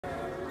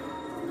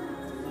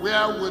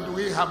Where would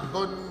we have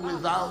been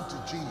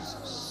without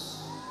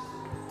Jesus?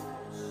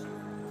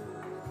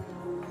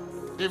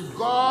 If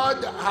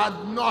God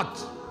had not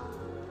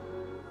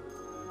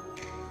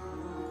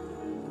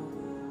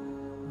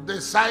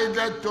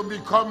decided to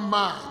become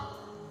man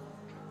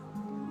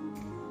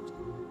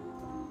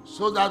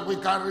so that we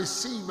can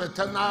receive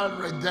eternal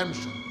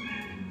redemption,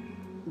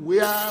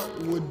 where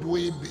would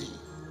we be?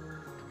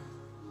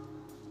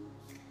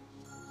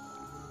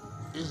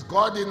 Is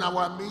God in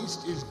our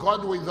midst? Is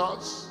God with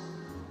us?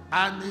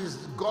 And is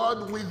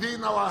God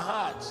within our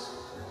hearts?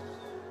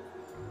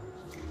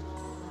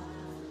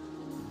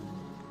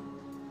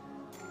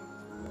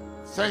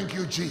 Thank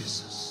you,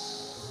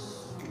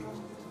 Jesus.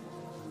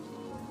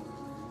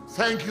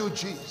 Thank you,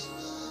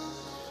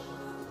 Jesus.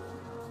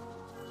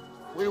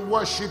 We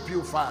worship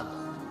you, Father.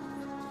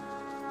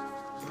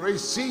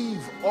 Receive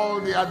all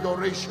the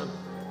adoration.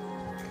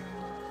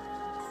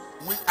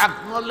 We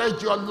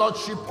acknowledge your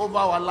lordship over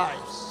our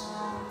lives.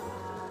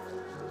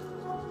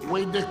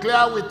 We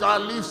declare with our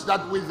lips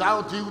that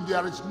without you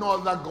there is no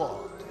other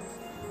God.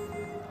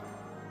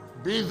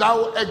 Be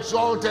thou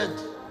exalted,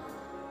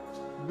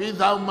 be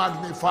thou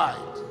magnified,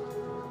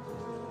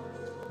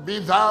 be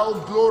thou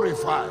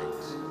glorified.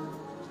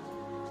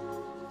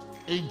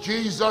 In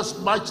Jesus'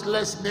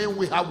 matchless name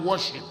we have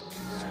worshipped.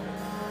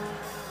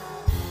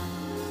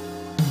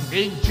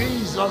 In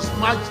Jesus'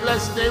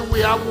 matchless name we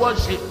have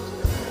worshipped.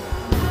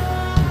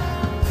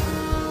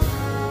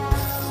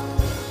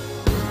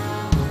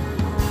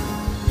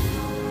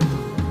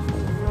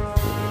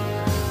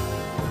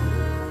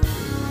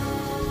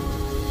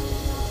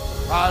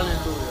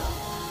 Hallelujah.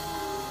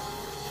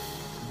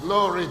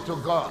 Glory to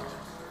God.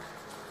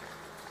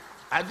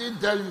 I didn't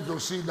tell you to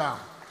sit down.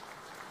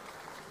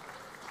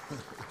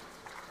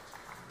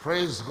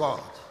 Praise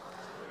God.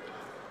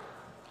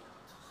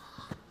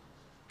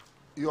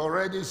 You're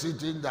already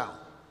sitting down.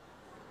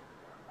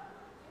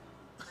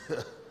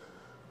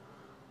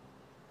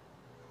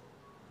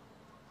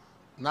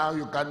 Now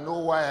you can know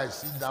why I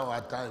sit down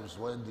at times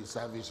when the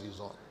service is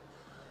on.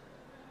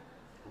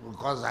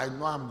 Because I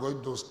know I'm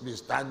going to be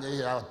standing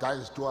here at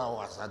times 2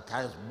 hours, at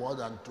times more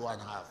than 2.5.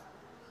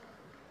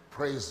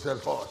 Praise the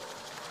Lord.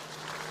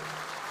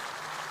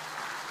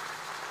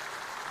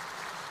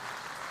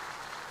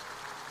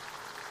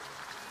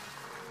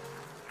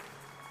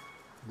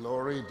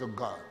 Glory to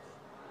God.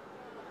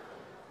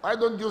 Why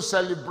don't you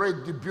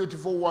celebrate the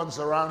beautiful ones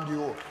around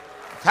you?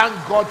 Thank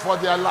God for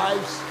their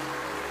lives.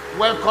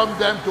 Welcome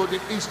them to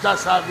the Easter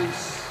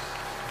service.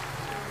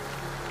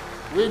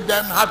 Wish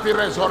them happy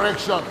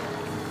resurrection.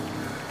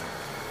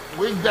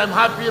 Wish them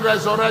happy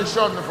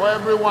resurrection for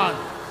everyone.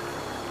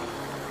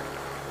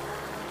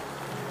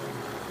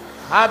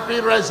 Happy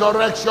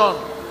resurrection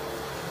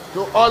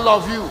to all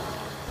of you.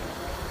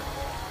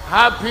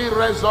 Happy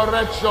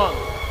resurrection.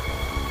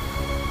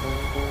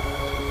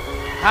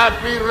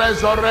 Happy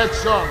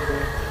resurrection.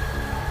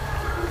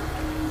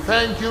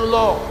 Thank you,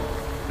 Lord.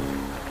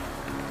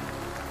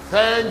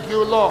 Thank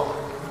you, Lord.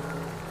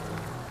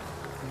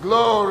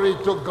 Glory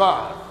to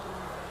God.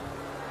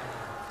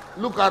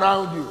 Look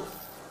around you.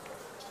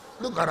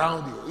 Look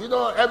around you. You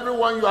know,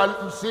 everyone you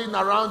are seeing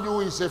around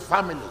you is a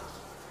family.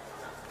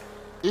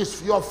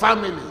 It's your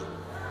family.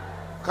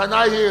 Can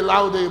I hear a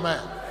loud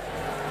amen?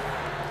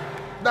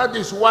 That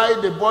is why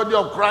the body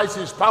of Christ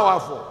is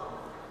powerful.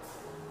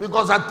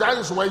 Because at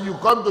times when you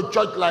come to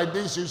church like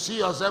this, you see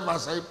yourself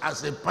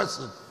as a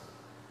person.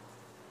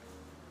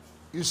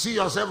 You see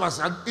yourself as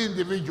an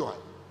individual.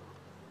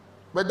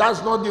 But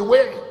that's not the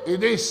way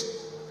it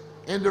is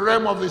in the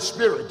realm of the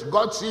Spirit.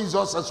 God sees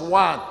us as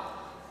one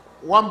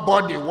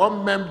body,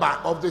 one member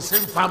of the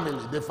same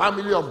family, the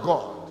family of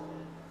God.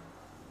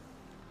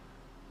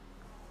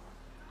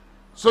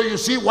 So you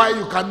see why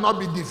you cannot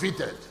be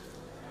defeated.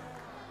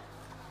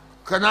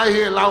 Can I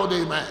hear a loud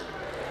amen?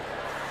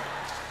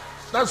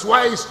 That's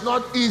why it's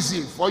not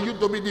easy for you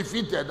to be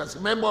defeated as a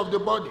member of the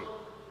body.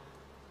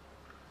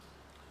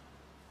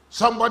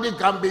 Somebody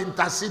can be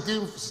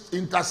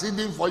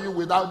interceding for you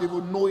without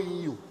even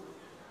knowing you.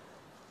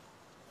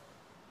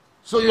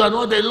 So you are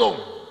not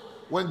alone.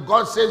 When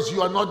God says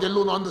you are not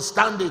alone,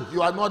 understand it.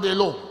 You are not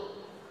alone.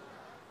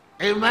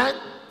 Amen?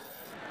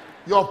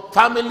 Your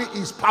family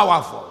is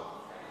powerful.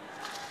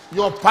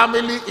 Your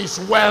family is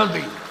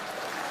wealthy.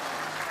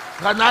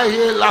 Can I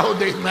hear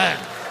loud amen?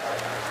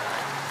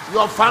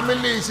 Your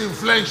family is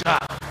influential.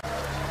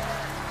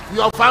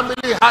 Your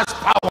family has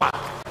power.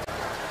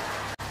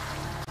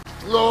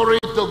 Glory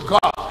to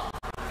God.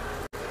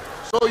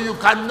 So you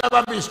can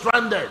never be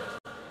stranded.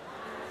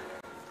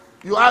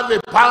 You have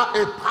a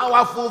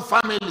powerful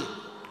family.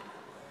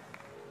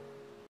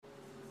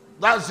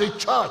 That's the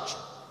church.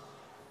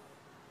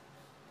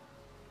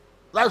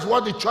 That's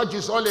what the church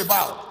is all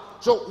about.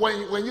 So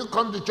when you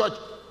come to church,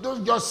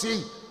 don't just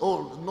see,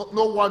 oh,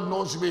 no one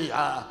knows me.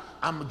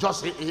 I'm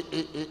just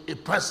a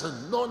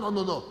person.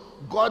 No.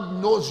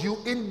 God knows you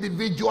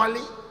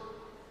individually.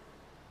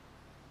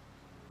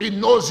 He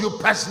knows you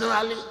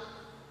personally.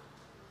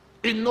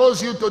 He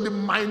knows you to the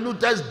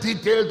minutest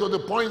detail, to the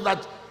point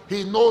that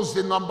he knows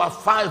the number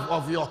 5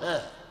 of your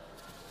hair.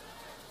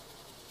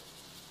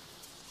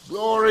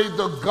 Glory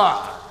to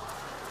God.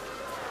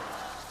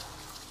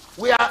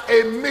 We are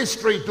a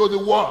mystery to the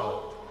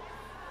world.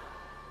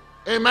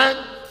 Amen.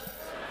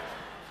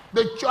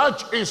 The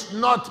church is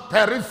not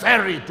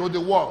periphery to the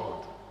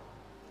world.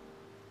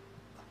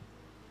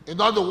 In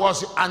other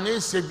words, an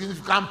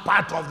insignificant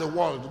part of the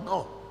world.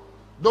 No.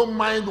 Don't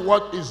mind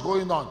what is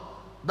going on.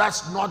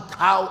 That's not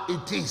how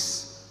it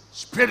is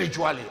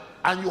spiritually.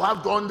 And you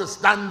have to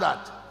understand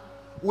that.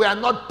 We are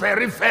not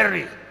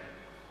periphery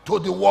to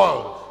the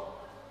world.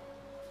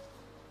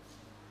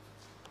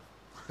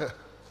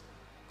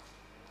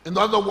 In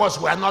other words,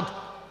 we are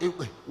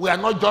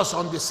not just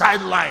on the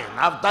sideline.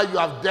 After you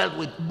have dealt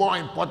with more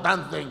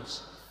important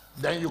things,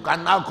 then you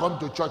can now come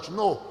to church.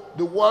 No,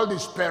 the world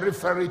is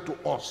periphery to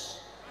us.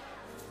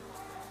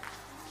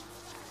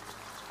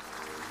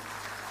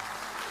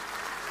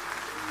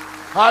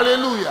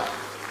 Hallelujah.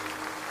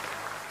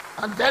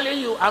 I'm telling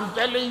you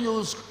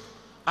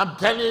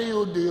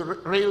the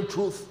real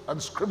truth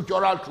and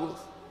scriptural truth.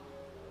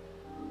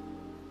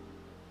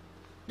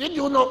 Did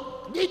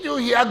you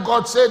hear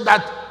God say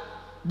that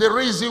the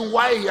reason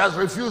why he has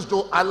refused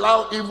to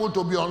allow evil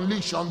to be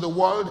unleashed on the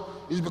world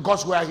is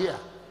because we are here?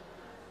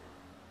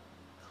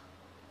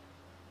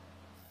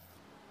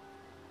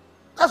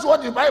 That's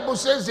what the Bible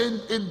says in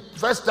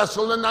 1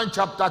 Thessalonians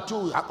chapter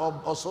 2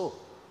 or so.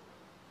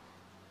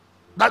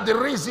 That the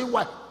reason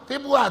why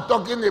people are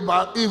talking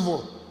about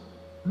evil,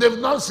 they've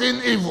not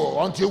seen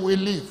evil until we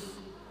leave.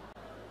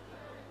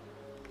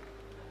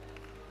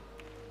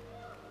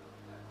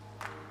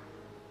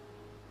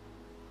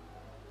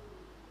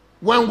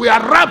 When we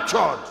are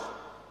raptured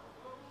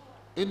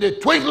in the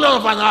twinkling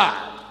of an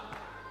eye,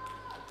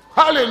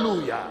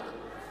 hallelujah,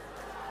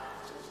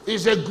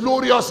 is a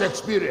glorious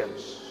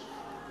experience.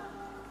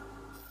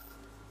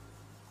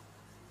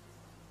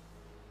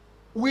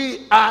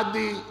 We are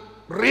the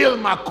real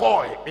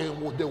McCoy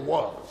in the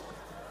world,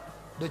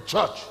 the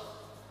church.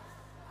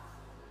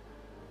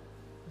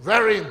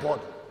 Very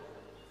important.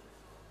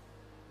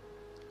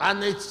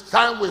 And it's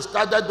time we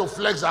started to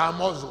flex our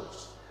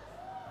muscles.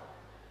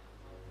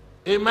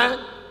 Amen.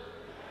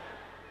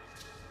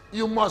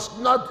 You must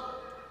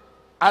not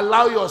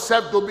allow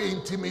yourself to be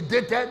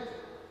intimidated,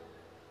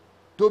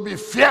 to be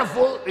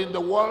fearful in the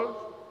world.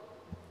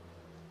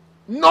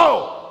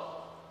 No,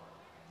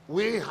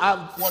 we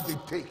have what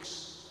it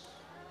takes.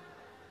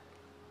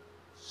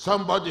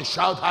 Somebody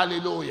shout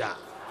hallelujah.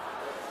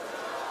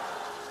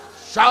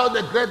 Shout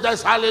the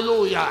greatest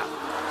hallelujah.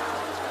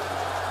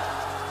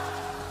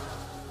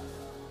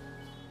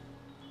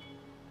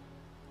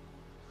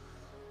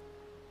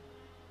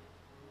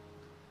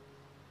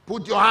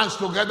 Put your hands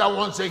together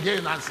once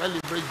again and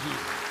celebrate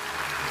Jesus.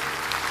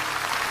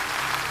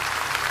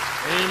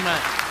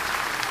 Amen.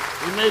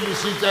 You may be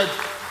seated.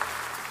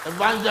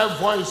 Evangel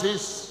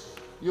voices,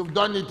 you've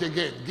done it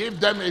again. Give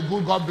them a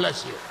good God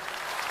bless you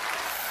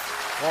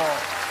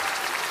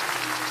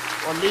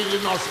for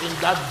leading us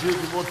in that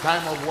beautiful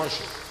time of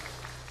worship.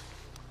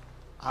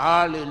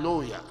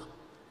 Hallelujah.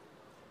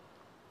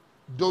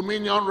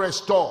 Dominion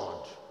restored.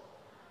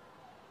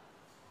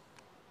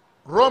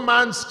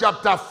 Romans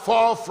chapter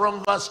 4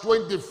 from verse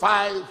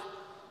 25,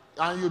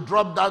 and you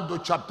drop down to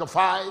chapter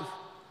 5.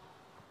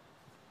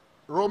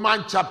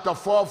 Romans chapter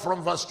 4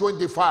 from verse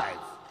 25.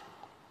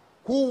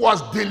 Who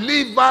was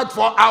delivered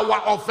for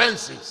our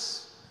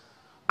offenses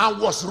and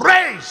was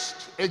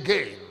raised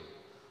again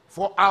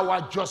for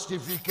our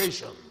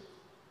justification.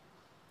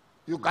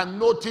 You can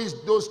notice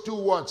those two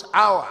words,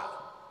 our.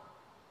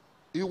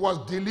 He was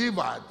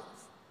delivered.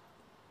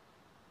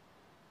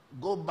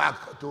 Go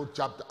back to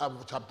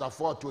chapter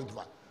 4,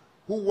 25.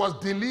 Who was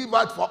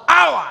delivered for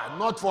our,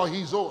 not for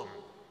his own.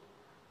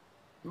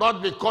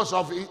 Not because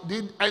of he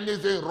did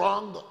anything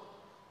wrong.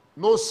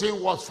 No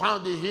sin was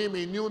found in him.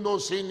 He knew no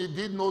sin. He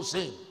did no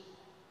sin.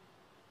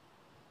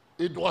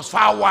 It was for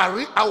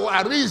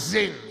our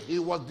reason he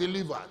was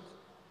delivered.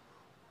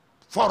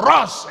 For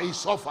us he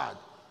suffered.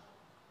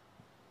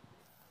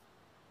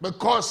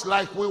 Because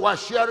like we were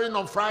sharing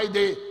on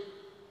Friday,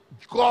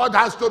 God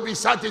has to be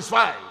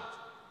satisfied.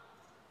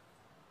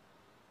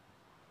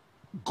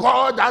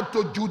 God had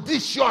to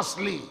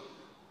judiciously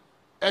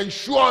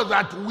ensure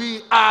that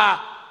we are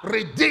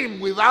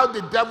redeemed without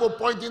the devil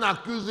pointing an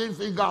accusing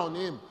finger on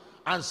him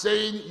and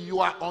saying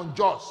you are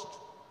unjust.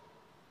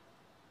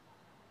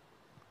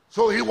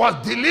 So he was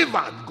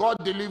delivered. God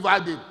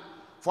delivered him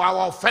for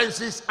our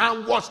offenses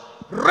and was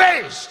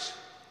raised.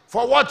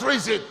 For what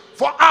reason?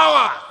 For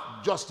our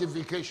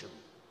justification.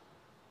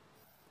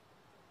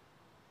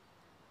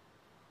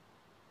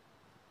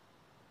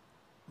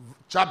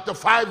 Chapter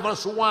 5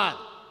 verse 1.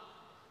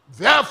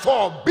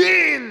 Therefore,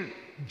 being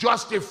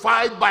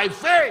justified by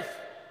faith,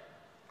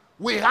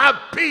 we have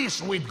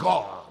peace with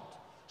God.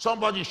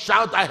 Somebody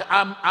shout,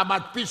 I'm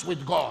at peace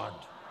with God.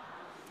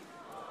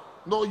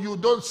 No, you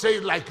don't say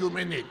it like you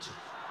mean it.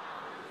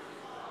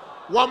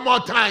 One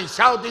more time,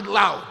 shout it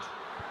loud.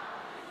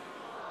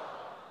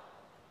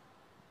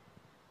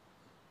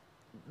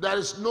 There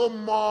is no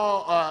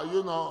more, I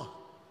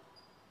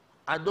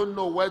don't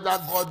know whether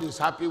God is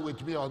happy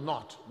with me or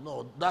not.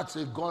 No, that's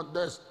a God.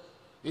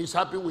 He's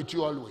happy with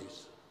you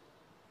always.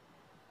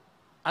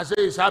 I say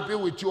he's happy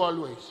with you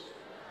always.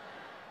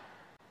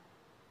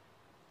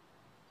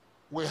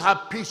 We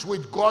have peace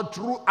with God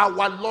through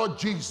our Lord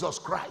Jesus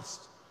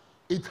Christ.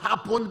 It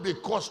happened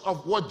because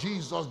of what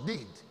Jesus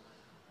did.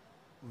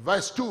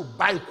 Verse 2,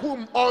 by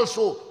whom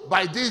also,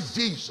 by this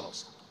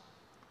Jesus,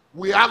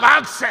 we have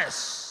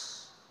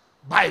access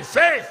by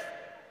faith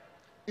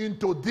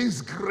into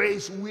this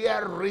grace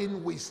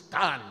wherein we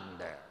stand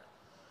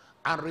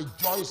and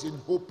rejoice in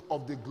hope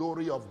of the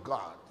glory of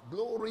God.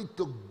 Glory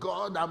to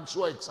God. I'm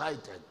so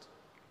excited.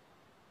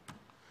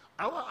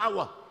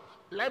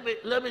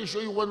 Let me show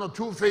you one or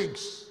two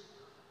things.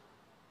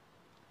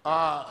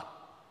 Go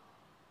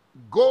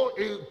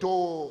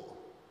into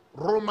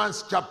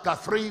Romans chapter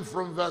 3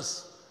 from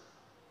verse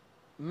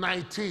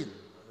 19.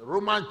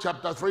 Romans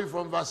chapter 3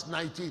 from verse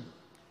 19.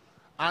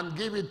 And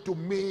give it to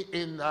me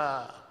in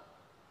the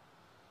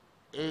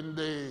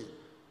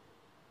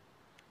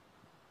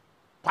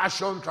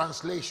Passion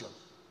Translation.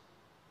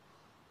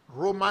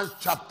 Romans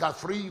chapter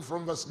 3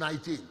 from verse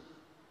 19.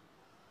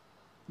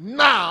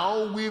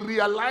 Now we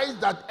realize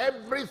that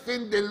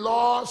everything the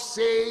law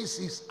says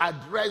is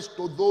addressed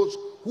to those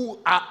who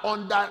are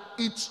under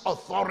its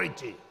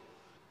authority.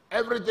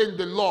 Everything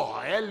the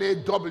law,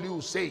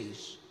 L-A-W,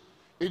 says,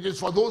 it is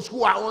for those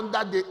who are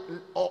under the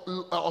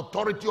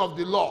authority of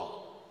the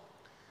law.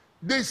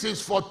 This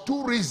is for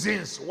two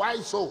reasons. Why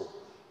so?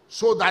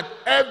 So that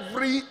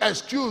every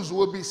excuse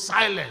will be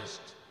silenced,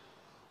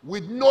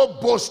 with no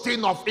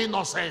boasting of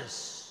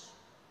innocence,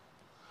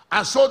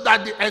 and so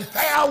that the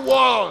entire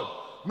world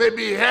may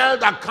be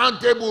held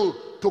accountable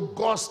to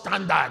God's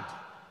standard.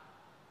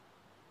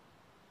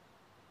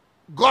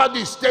 God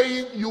is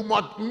saying, you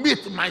must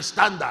meet my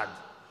standard.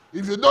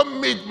 If you don't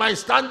meet my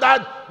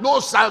standard, no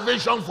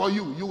salvation for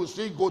you. You will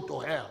still go to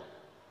hell.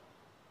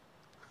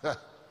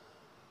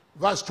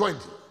 Verse 20.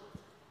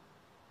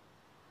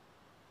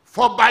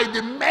 For by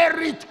the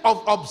merit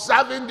of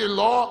observing the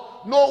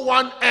law, no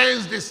one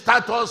earns the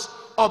status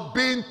of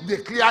being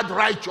declared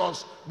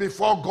righteous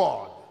before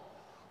God.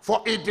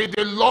 For it is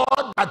the law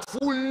that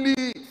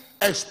fully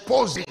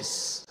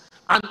exposes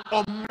and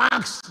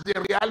unmarks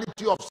the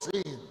reality of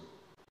sin.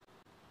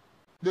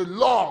 The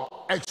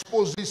law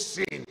exposes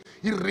sin.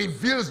 It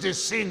reveals the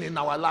sin in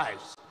our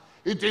lives.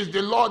 It is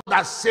the law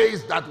that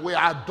says that we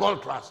are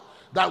adulterers,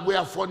 that we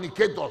are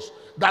fornicators,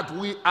 that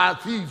we are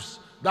thieves,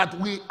 that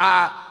we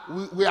are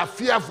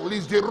fearful.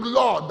 It's the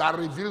law that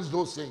reveals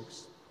those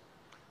things.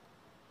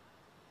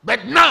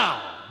 But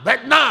now,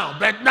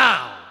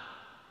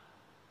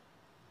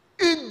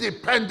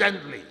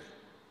 independently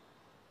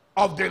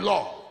of the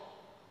law,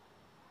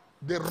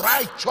 the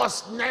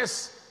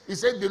righteousness, he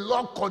said the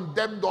law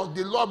condemned us,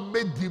 the law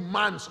made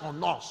demands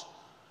on us.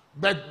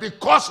 But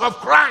because of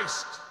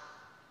Christ,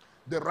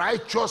 the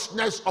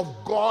righteousness of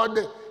God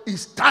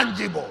is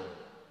tangible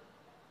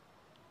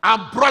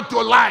and brought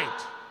to light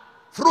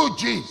through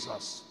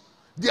Jesus,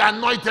 the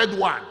anointed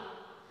one.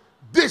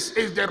 This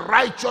is the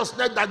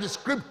righteousness that the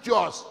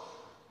scriptures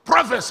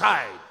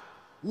prophesied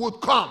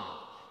would come.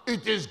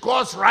 It is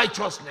God's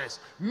righteousness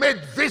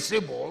made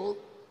visible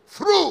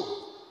through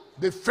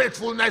the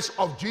faithfulness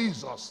of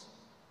Jesus.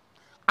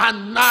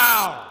 And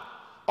now,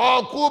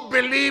 all who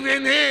believe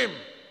in him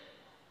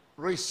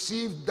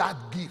receive that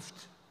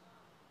gift.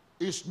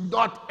 It's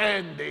not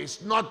earned,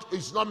 it's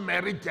not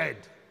merited.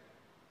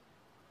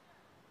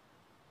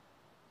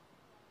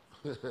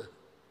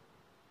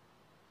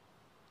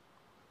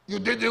 You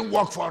didn't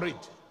work for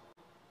it.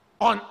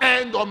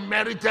 Unearned,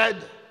 unmerited.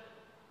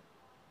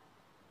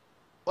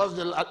 What's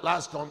the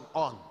last one?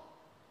 On.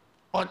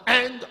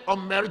 Unearned,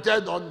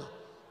 unmerited,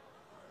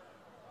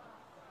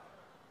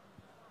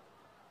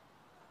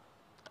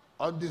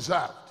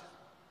 undeserved.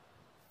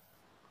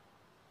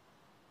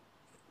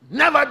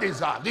 Never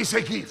deserved. It's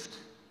a gift.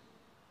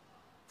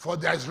 For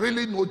there's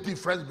really no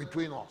difference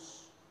between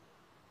us.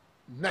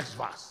 Next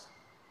verse.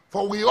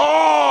 For we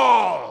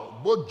all,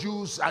 both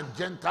Jews and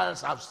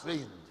Gentiles, have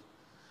sinned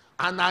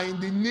and are in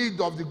the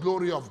need of the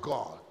glory of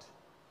God.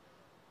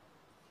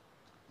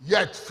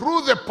 Yet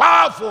through the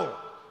powerful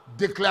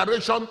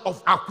declaration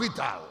of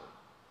acquittal,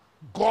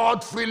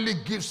 God freely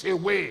gives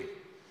away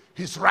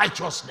his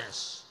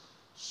righteousness.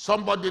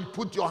 Somebody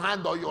put your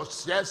hand on your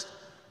chest.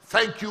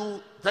 Thank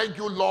you,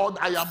 Lord,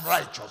 I am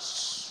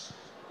righteous.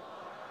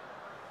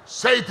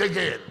 Say it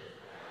again.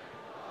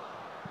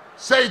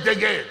 Say it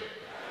again.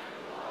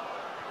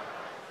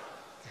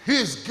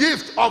 His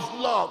gift of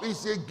love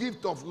is a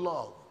gift of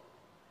love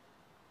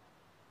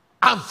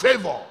and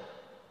favor.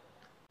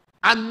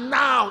 And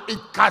now it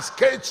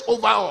cascades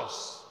over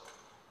us.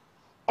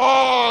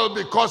 All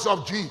because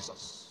of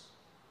Jesus.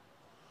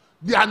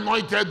 The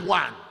anointed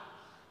one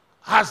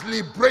has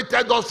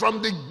liberated us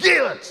from the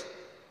guilt,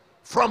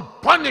 from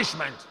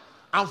punishment,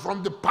 and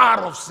from the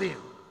power of sin.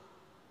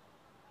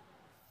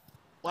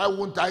 Why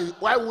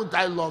wouldn't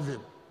I love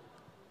him?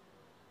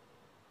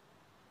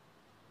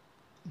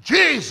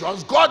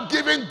 Jesus,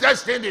 God-given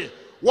destiny,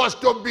 was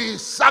to be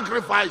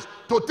sacrificed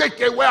to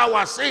take away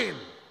our sin.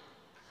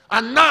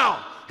 And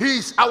now he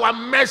is our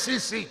mercy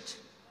seat.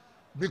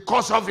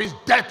 because of his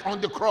death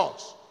on the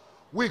cross.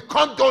 We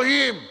come to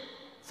him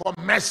for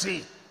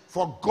mercy,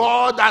 for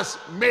God has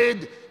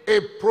made a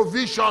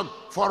provision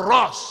for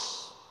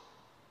us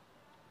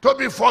to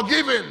be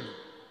forgiven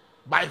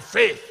by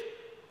faith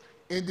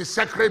in the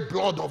sacred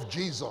blood of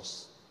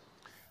Jesus.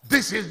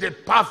 This is the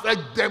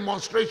perfect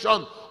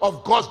demonstration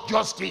of God's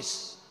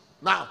justice.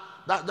 Now,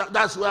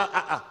 that's where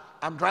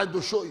I'm trying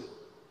to show you.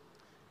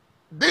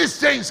 These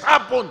things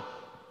happen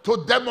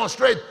to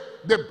demonstrate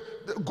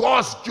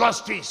God's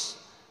justice.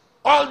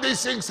 All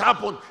these things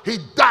happened. He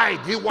died.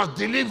 He was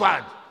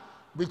delivered.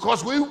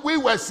 Because we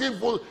were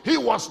sinful, he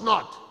was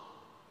not.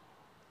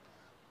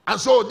 And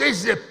so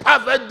this is a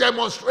perfect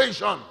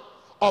demonstration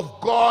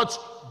of God's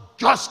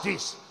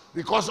justice.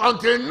 Because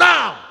until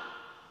now,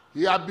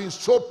 he had been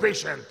so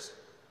patient,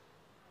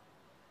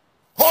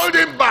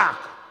 holding back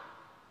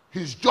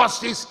his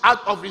justice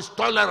out of his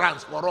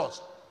tolerance for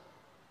us.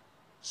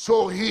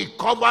 So he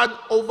covered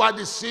over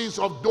the sins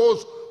of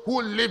those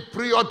who lived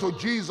prior to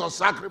Jesus'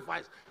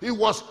 sacrifice. He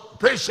was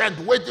patient,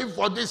 waiting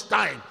for this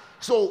time.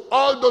 So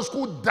all those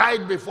who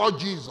died before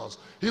Jesus,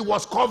 he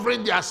was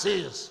covering their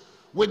sins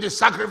with the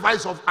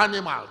sacrifice of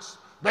animals.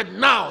 But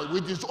now,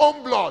 with his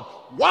own blood,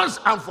 once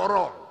and for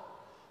all,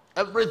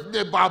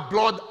 everything about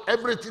blood,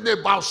 everything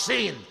about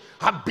sin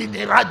have been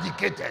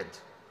eradicated.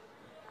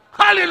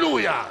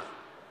 Hallelujah.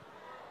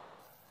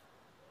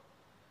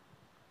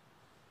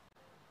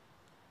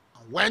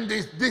 When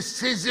this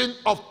season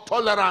of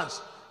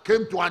tolerance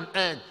came to an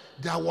end,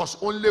 there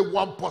was only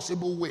one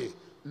possible way.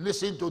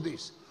 Listen to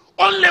this.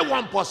 Only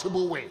one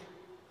possible way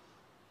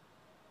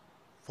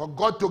for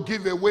God to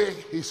give away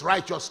his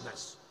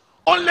righteousness.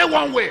 Only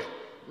one way.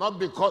 Not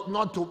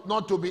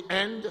to be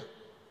earned,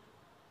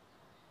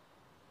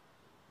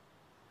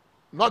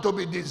 not to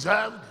be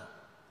deserved,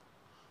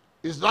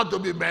 it's not to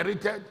be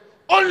merited.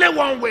 Only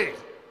one way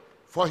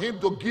for him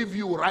to give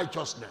you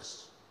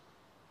righteousness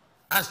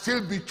and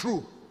still be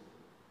true,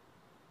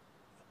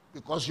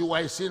 because you were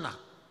a sinner.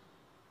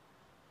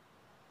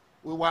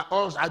 We were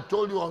all, I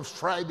told you on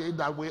Friday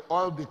that we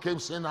all became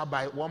sinner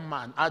by one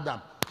man,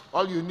 Adam.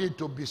 All you need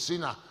to be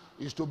sinner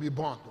is to be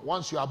born.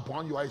 Once you are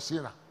born, you are a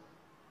sinner.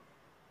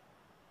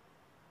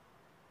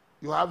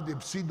 You have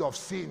the seed of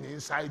sin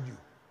inside you.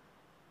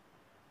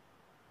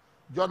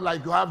 Just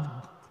like you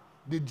have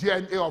the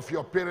DNA of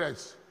your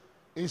parents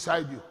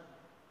inside you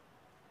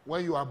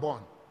when you are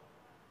born.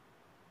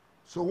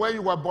 So when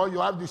you were born, you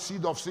have the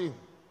seed of sin.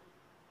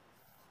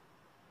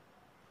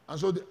 And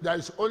so there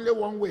is only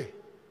one way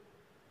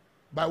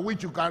by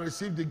which you can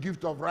receive the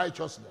gift of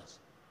righteousness.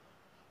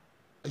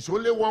 It's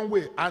only one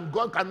way, and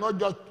God cannot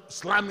just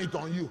slam it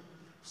on you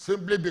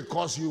simply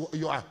because you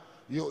are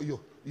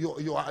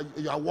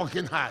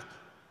working hard.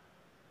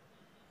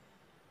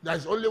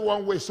 There's only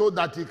one way, so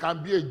that he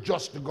can be a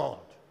just God.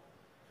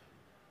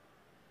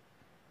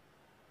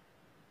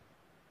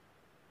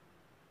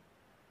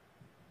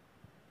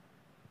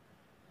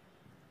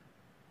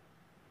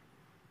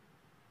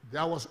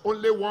 There was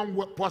only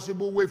one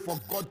possible way for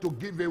God to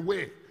give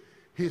away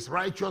his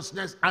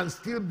righteousness and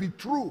still be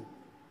true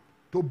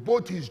to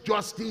both his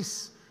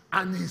justice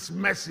and his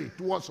mercy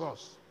towards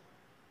us.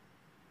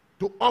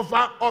 To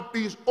offer up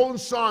his own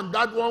son.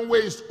 That one way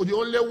is, the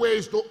only way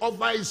is to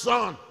offer his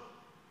son.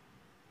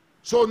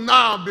 So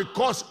now,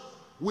 because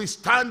we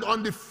stand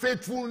on the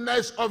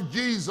faithfulness of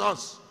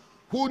Jesus,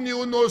 who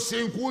knew no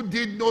sin, who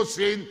did no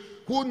sin,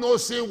 who no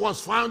sin was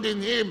found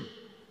in him.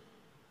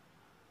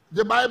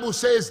 The Bible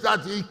says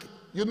that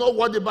you know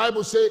what the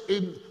Bible says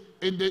in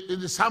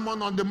the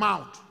Sermon on the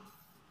Mount.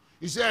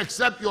 He said,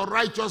 except your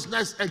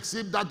righteousness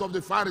exceed that of the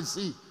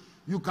Pharisee,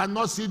 you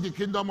cannot see the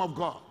kingdom of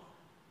God.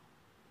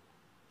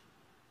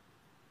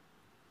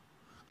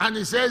 And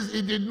he says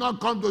he did not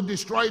come to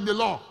destroy the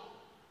law.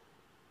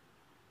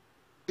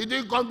 He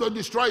didn't come to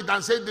destroy it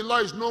and say the law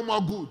is no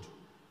more good.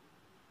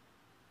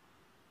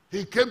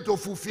 He came to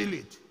fulfill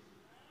it.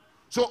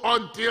 So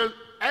until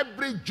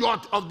every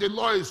jot of the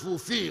law is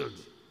fulfilled,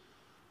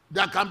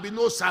 there can be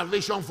no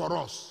salvation for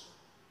us.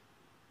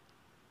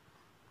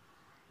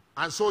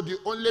 And so the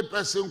only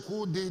person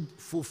who did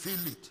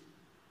fulfill it,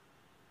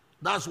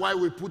 that's why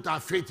we put our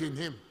faith in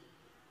him,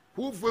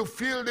 who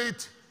fulfilled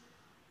it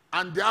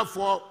and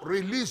therefore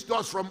released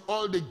us from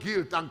all the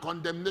guilt and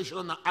condemnation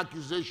and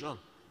accusation,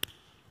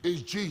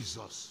 is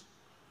Jesus.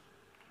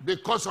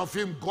 Because of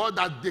him, God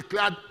has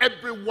declared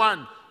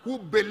everyone who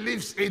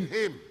believes in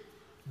him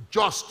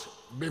just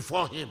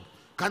before him.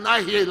 Can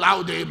I hear a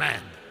loud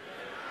amen?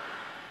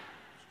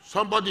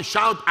 Somebody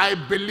shout, I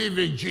believe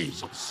in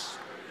Jesus.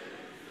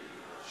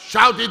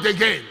 Shout it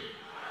again.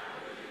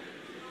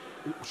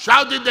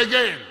 Shout it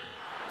again.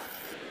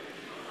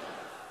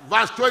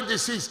 Verse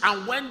 26.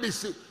 And when they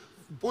say,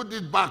 put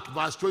it back,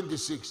 verse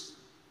 26.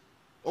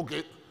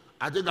 Okay,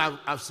 I think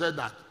I've said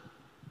that.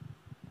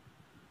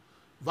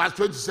 Verse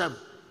 27.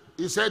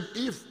 He said,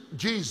 if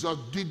Jesus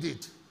did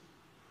it,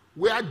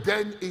 where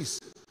then is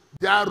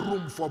there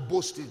room for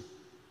boasting?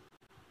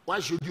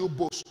 Why should you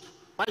boast?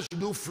 Why should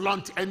you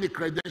flaunt any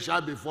credential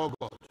before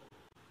God?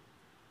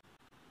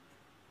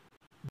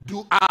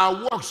 Do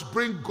our works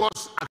bring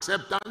God's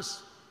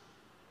acceptance?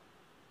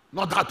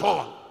 Not at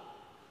all.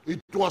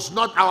 It was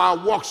not our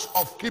works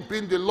of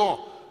keeping the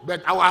law,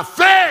 but our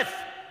faith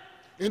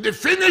in the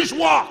finished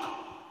work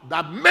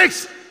that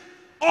makes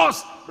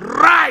us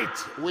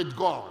right with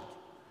God.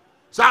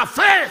 So our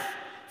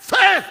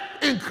faith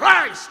in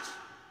Christ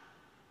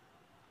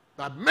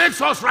that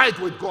makes us right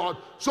with God.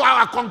 So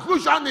our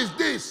conclusion is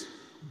this: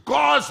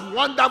 God's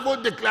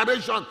wonderful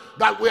declaration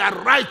that we are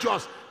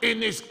righteous in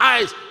his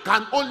eyes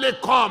can only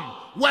come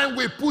when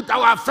we put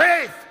our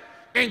faith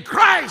in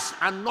Christ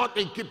and not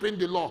in keeping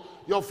the law.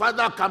 Your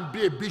father can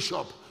be a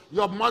bishop,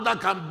 your mother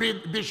can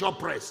be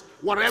bishopress,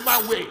 whatever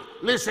way.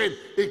 Listen,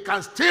 it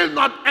can still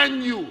not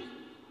end you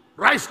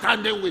right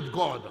standing with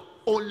God.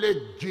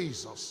 Only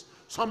Jesus.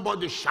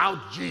 Somebody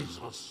shout Jesus.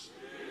 Jesus.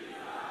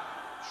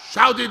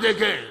 Shout it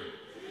again.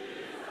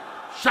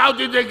 Jesus. Shout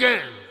it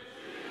again.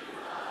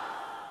 Jesus.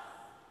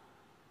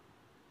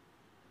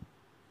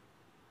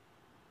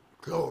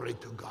 Glory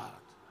to God.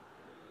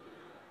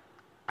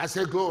 I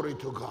say glory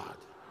to God.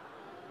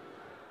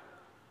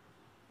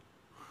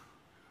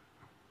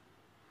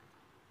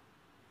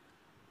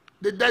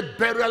 The death,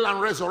 burial, and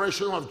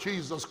resurrection of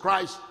Jesus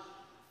Christ,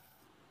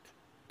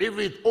 if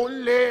it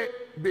only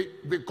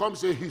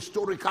becomes a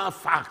historical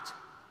fact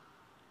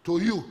to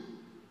you,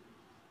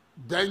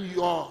 then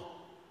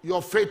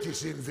your faith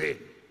is in vain.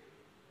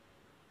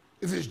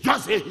 If it's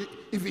just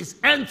if it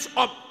ends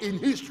up in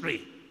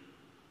history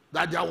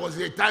that there was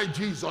a time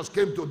Jesus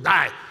came to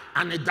die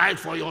and he died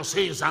for your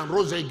sins and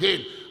rose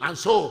again, and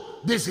so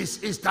this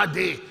is Easter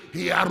Day,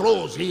 he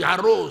arose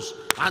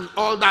and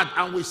all that,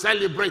 and we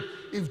celebrate.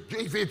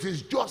 If it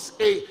is just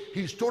a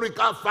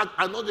historical fact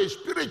and not a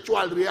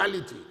spiritual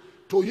reality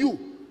to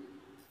you,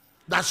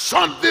 that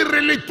something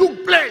really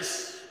took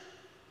place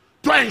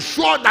to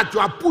ensure that you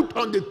are put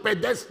on the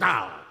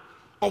pedestal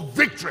of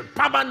victory,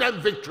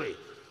 permanent victory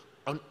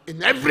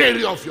in every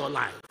area of your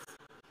life,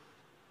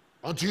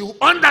 until you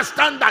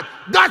understand that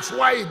that's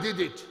why he did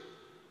it.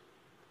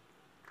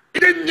 He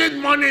didn't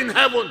need money in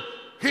heaven.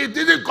 He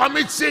didn't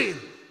commit sin.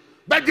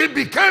 But he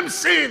became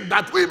sin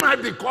that we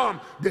might become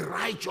the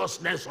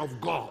righteousness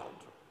of God.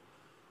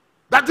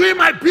 That we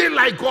might be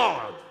like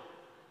God.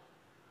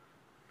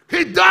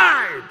 He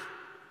died.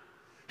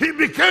 He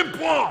became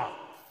poor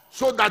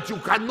so that you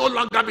can no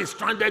longer be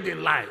stranded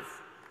in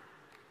life.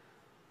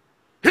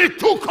 He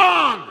took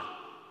on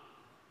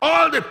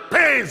all the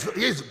pains,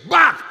 his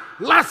back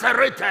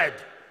lacerated,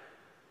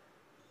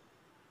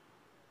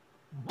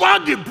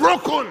 body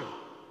broken,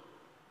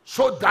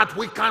 so that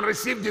we can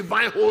receive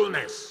divine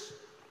wholeness.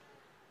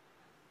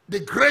 The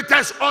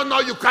greatest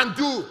honor you can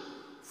do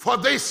for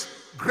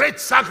this great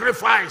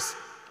sacrifice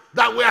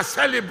that we are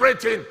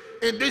celebrating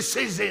in this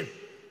season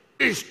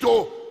is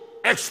to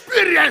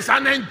experience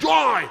and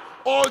enjoy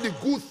all the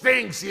good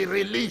things he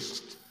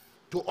released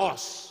to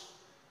us.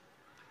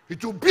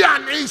 It will be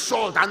an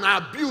insult and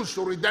an abuse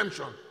to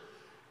redemption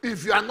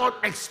if you are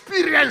not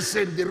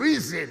experiencing the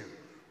reason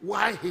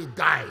why he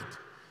died.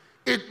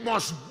 It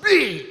must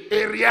be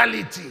a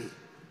reality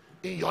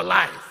in your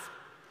life.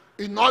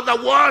 In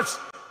other words,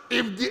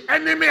 if the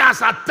enemy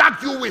has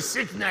attacked you with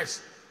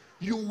sickness,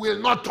 you will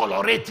not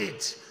tolerate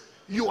it.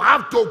 You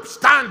have to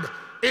stand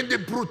in the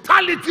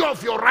brutality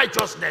of your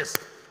righteousness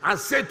and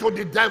say to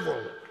the devil,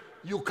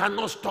 you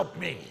cannot stop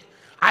me.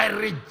 I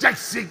reject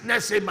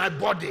sickness in my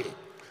body.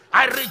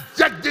 I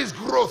reject this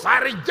growth.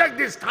 I reject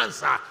this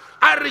cancer.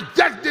 I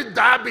reject this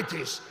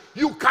diabetes.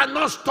 You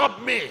cannot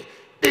stop me.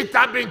 It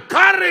has been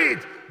carried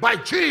by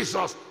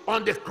Jesus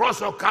on the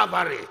cross of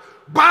Calvary.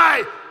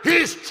 By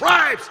his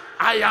stripes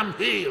I am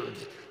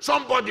healed.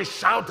 Somebody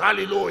shout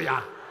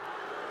hallelujah.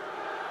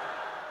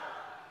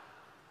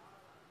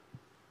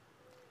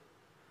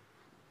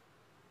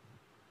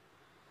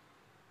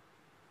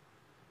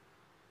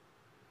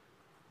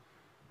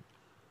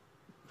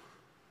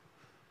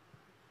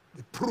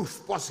 The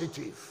proof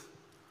positive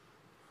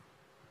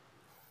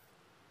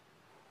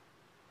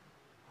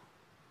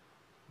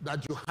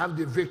that you have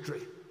the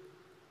victory,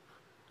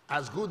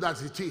 as good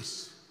as it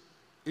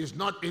is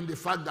not in the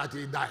fact that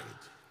he died.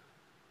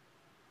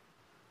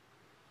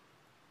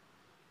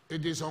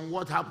 It is on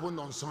what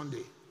happened on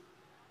Sunday,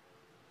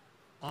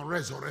 on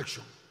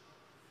resurrection.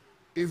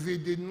 If he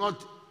did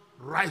not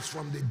rise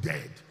from the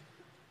dead,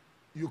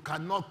 you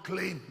cannot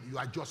claim you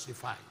are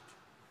justified.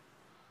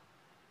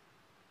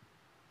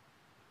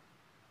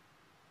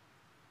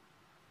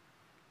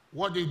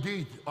 What he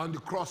did on the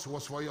cross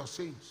was for your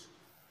sins.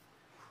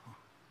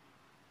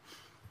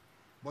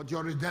 But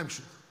your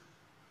redemption,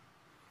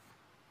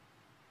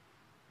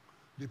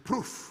 the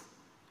proof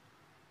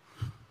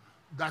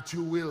that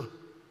you will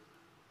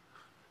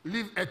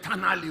live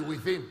eternally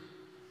with him,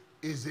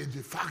 is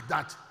the fact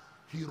that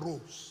he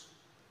rose.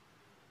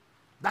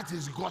 That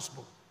is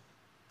gospel.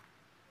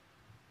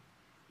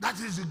 That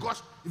is the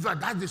gospel. In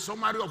fact, that's the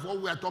summary of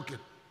what we are talking.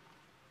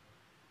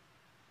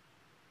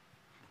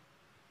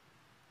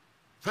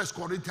 1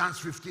 Corinthians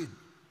 15.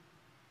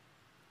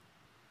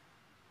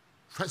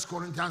 1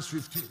 Corinthians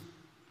 15.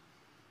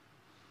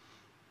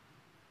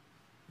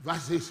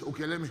 Verse 6.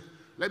 Okay,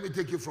 Let me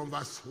take you from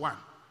verse 1.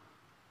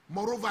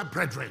 Moreover,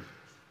 brethren,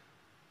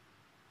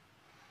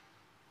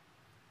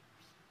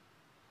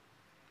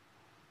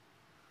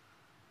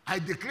 I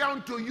declare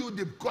unto you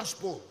the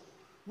gospel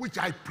which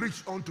I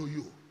preached unto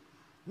you,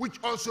 which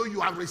also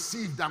you have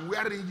received and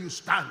wherein you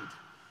stand.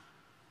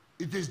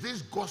 It is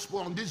this gospel,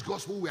 on this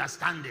gospel we are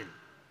standing,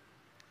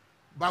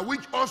 by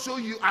which also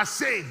you are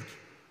saved.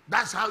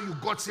 That's how you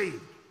got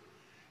saved.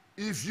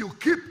 If you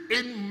keep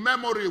in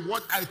memory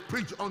what I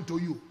preach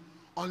unto you,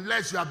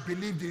 unless you have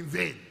believed in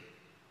vain.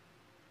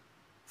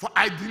 For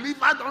I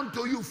delivered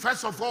unto you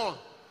first of all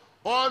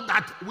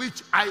that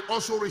which I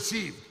also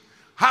received,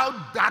 how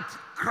that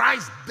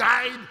Christ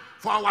died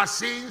for our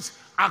sins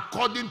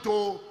according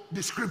to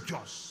the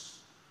scriptures,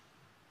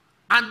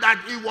 and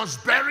that he was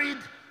buried,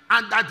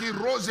 and that he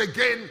rose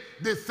again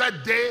the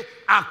third day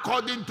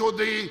according to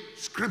the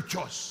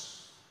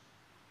scriptures,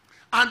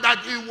 and that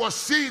he was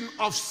seen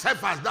of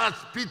Cephas, that's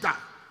Peter,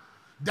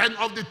 then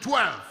of the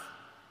 12.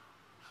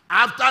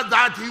 After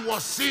that he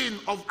was seen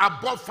of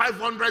above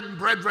 500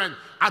 brethren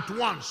at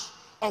once,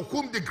 of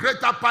whom the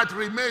greater part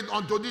remain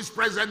unto this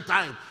present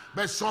time,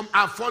 but some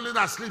are fallen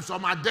asleep,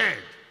 some are dead.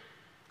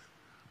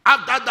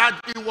 After that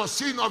he was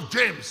seen of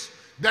James,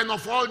 then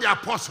of all the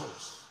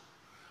apostles.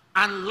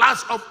 And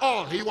last of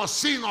all, he was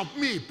seen of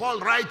me, Paul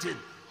writing,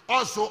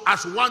 also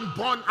as one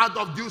born out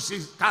of due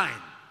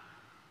time.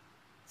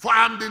 For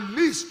I am the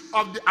least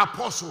of the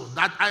apostles,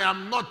 that I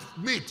am not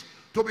meet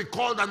to be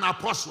called an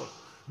apostle,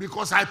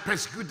 because I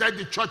persecuted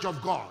the church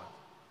of God.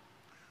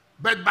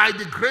 But by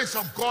the grace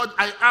of God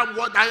I am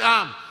what I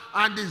am,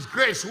 and this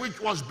grace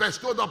which was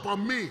bestowed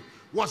upon me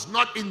was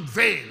not in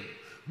vain,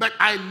 but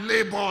I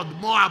labored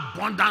more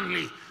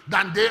abundantly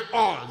than they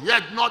all,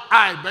 yet not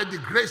I, but the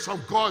grace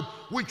of God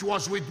which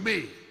was with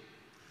me.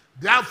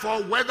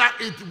 Therefore, whether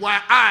it were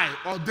I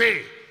or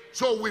they,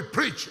 so we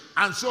preach,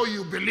 and so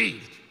you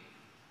believed.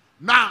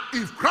 Now,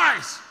 if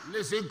Christ,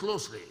 listen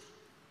closely,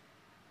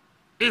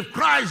 if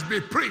Christ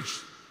be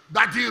preached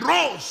that he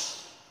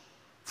rose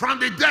from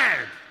the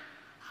dead,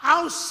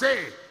 how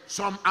say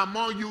some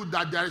among you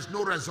that there is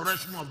no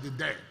resurrection of the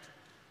dead?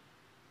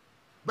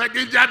 But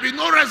if there be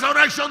no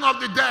resurrection of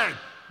the dead,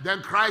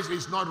 then Christ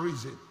is not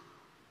risen.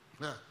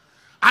 Yeah.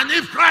 And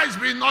if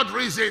Christ be not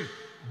risen,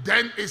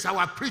 then is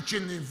our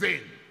preaching in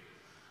vain,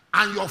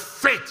 and your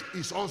faith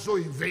is also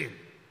in vain.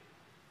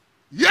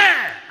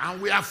 Yeah,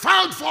 and we are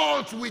found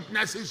false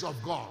witnesses of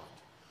God,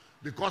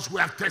 because we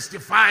have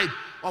testified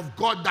of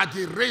God that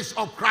he raised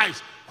up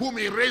Christ, whom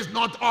he raised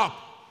not up.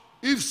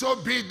 If so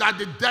be that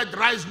the dead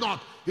rise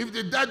not. If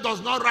the dead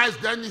does not rise,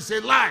 then it's a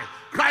lie.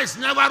 Christ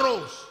never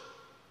rose.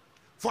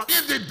 For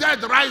if the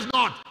dead rise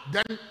not,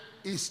 then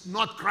is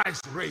not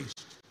Christ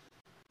raised.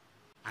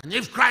 And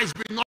if Christ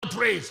be not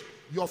raised,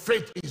 your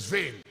faith is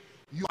vain.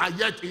 You are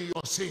yet in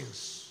your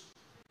sins.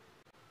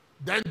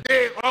 Then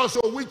they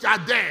also which are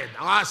dead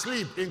or are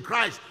asleep in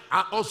Christ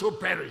are also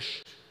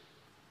perished.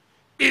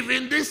 If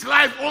in this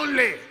life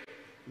only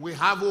we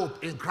have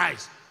hope in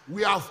Christ,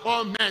 we are of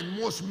all men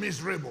most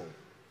miserable.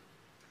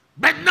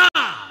 But now,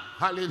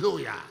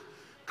 hallelujah,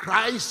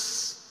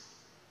 Christ,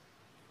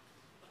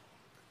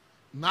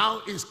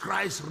 now is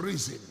Christ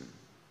risen.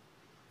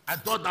 I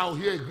thought I would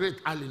hear a great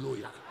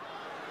hallelujah.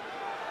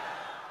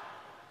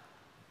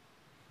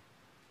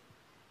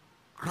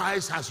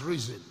 Christ has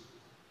risen.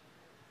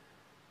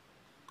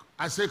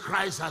 I said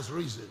Christ has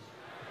risen.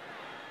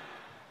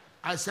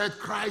 I said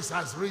Christ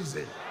has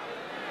risen.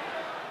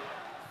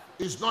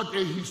 It's not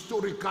a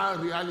historical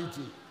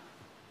reality.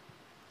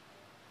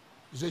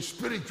 It's a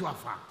spiritual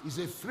fact. It's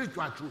a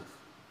spiritual truth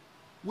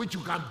which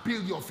you can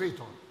build your faith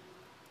on.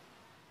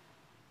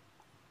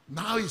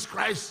 Now is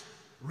Christ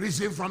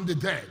risen from the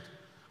dead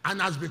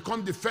and has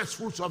become the first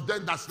fruits of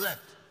them that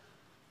slept.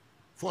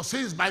 For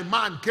since by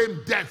man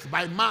came death,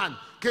 by man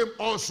came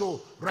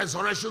also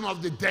resurrection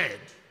of the dead.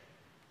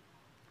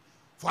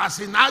 For as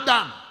in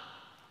Adam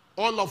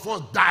all of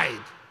us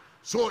died,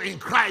 so in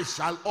Christ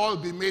shall all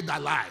be made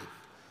alive.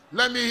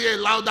 Let me hear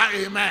a louder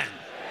amen.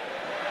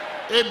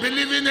 Amen. A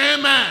believing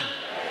amen. Amen.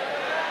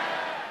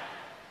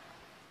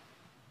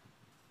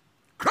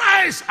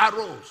 Christ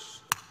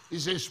arose.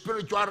 It's a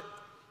spiritual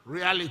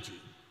reality.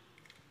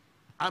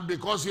 And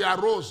because he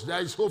arose, there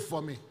is hope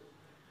for me.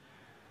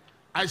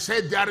 I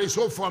said there is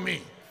hope for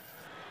me.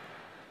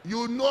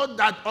 You know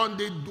that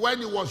when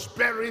he was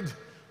buried,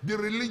 the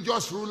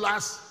religious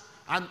rulers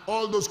and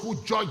all those who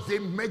judged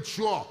him made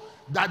sure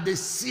that they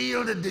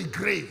sealed the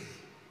grave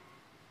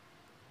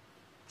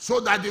so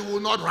that he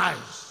would not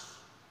rise.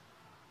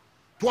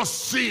 It was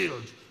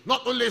sealed.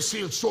 Not only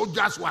sealed,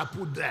 soldiers were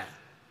put there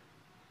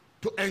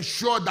to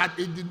ensure that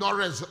it did not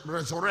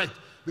resurrect,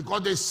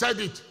 because they said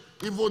it.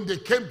 Even they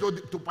came to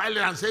Pilate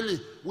and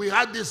said, we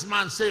had this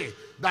man say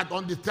that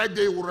on the third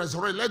day he will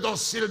resurrect. Let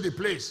us seal the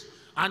place.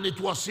 And it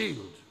was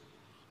sealed.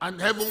 And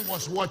heaven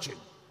was watching.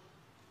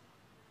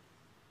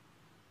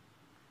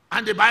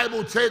 And the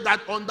Bible said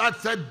that on that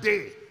third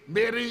day,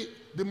 Mary,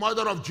 the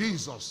mother of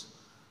Jesus,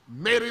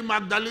 Mary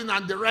Magdalene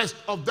and the rest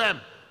of them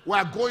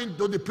were going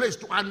to the place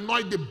to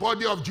anoint the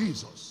body of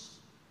Jesus.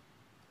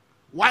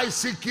 Why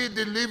seek ye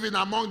the living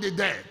among the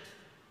dead?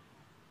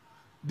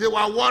 They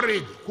were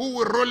worried, who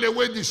will roll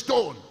away the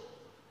stone?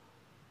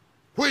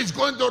 Who is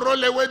going to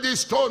roll away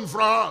this stone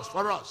for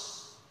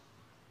us?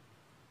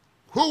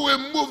 Who will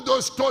move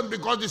those stones,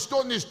 because the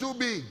stone is too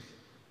big?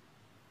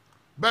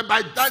 But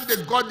by the time they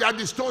got there,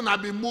 the stone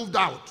had been moved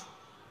out.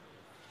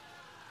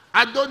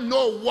 I don't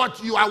know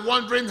what you are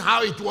wondering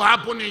how it will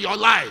happen in your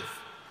life.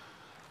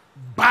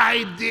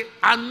 By the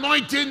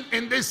anointing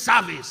in this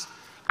service,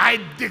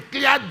 I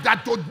declare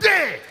that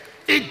today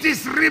it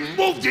is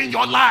removed in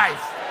your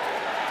life.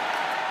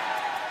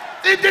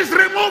 It is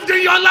removed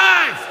in your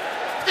life.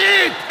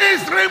 It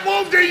is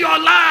removed in your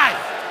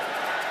life.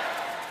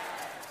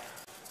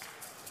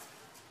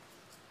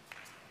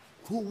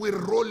 Who will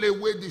roll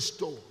away the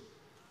stone?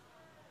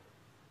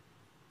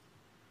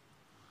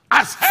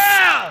 As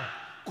hell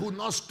could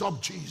not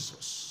stop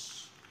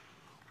Jesus.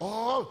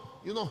 Oh,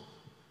 you know,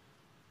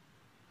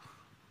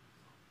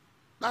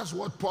 that's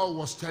what Paul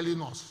was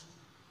telling us.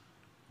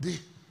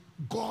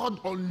 God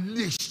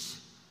unleashed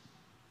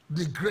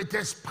the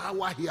greatest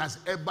power he has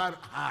ever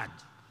had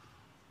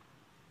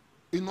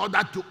in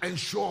order to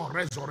ensure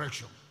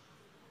resurrection.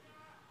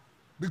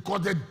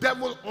 Because the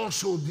devil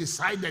also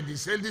decided, he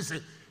said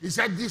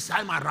this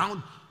time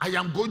around, I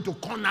am going to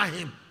corner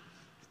him.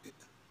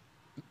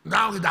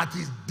 Now that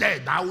he's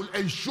dead, I will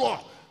ensure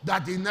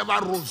that he never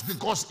rose.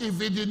 Because if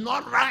he did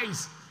not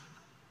rise,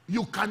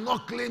 you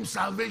cannot claim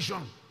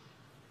salvation.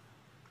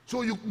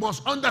 So you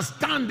must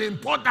understand the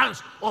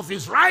importance of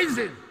his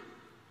rising.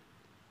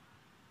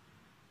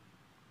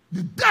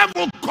 The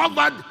devil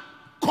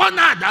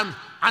cornered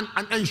and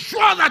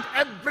ensured that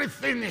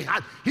everything he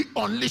had, he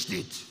unleashed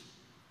it.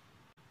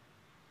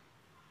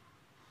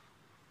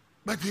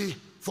 But he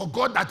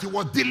forgot that he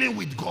was dealing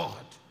with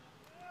God.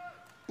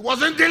 He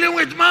wasn't dealing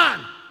with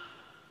man.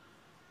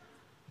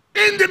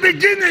 In the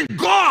beginning,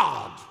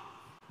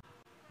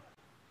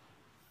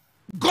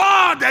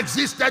 God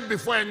existed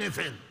before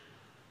anything.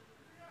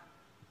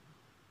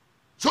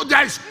 So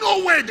there is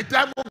no way the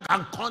devil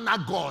can corner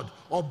God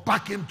or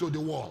back him to the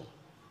wall.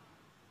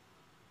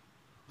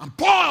 And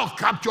Paul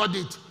captured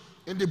it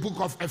in the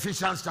book of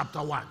Ephesians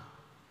chapter 1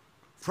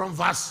 from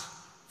verse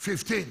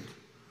 15.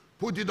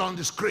 Put it on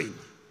the screen.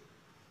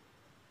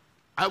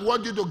 I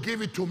want you to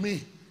give it to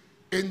me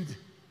in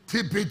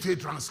TPT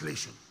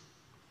translation.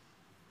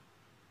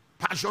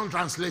 Passion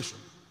translation.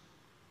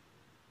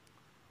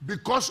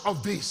 Because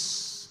of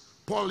this,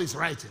 Paul is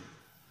writing,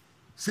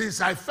 since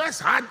I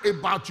first heard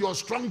about your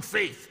strong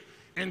faith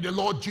in the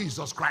Lord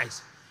Jesus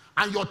Christ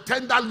and your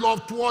tender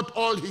love toward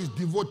all his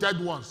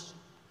devoted ones,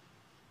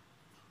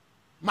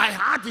 my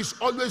heart is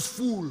always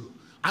full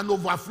and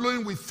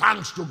overflowing with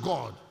thanks to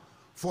God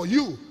for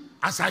you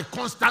as I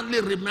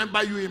constantly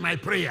remember you in my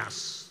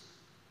prayers.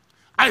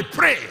 I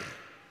pray.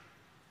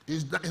 He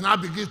now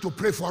begins to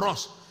pray for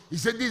us. He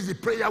said this is the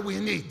prayer we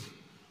need.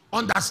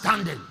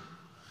 Understanding.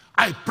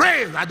 I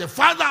pray that the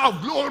Father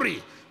of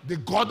glory, the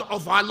God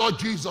of our Lord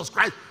Jesus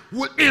Christ,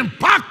 will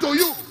impart to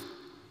you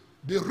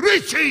the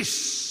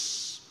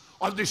riches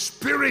of the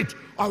spirit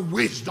of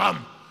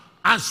wisdom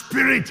and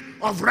spirit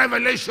of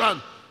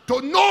revelation,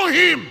 to know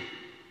him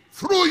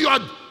through your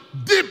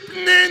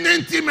deepening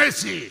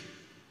intimacy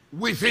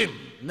with him.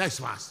 Next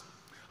verse.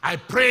 I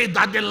pray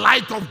that the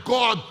light of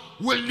God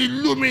will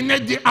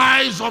illuminate the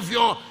eyes of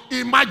your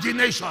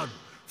imagination,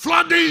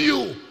 flooding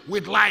you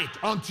with light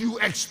until you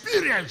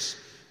experience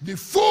the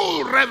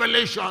full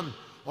revelation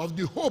of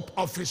the hope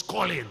of his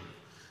calling,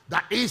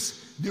 that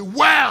is the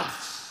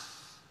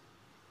wealth,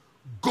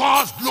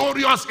 God's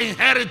glorious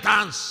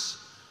inheritance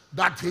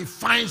that he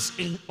finds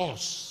in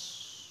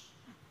us,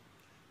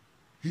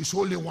 his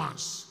holy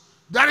ones.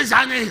 There is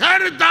an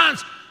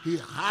inheritance he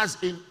has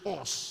in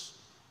us,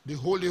 the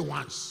holy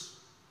ones.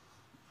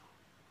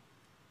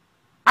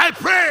 I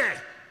pray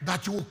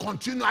that you will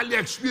continually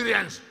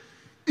experience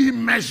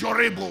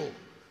immeasurable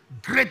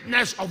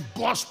greatness of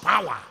God's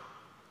power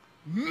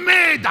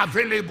made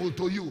available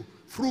to you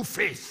through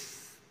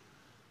faith.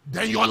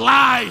 Then your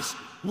lives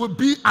will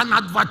be an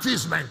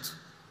advertisement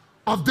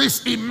of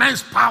this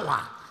immense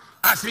power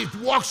as it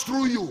walks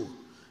through you.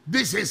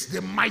 This is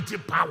the mighty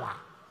power.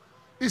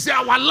 He said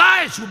our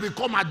lives will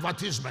become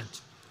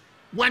advertisement.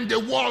 When the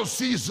world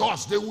sees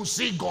us, they will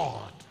see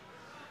God.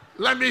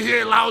 Let me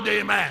hear a loud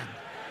amen.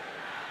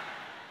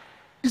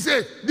 He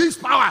said this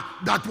power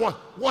that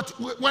was,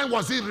 when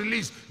was it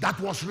released? That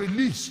was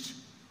released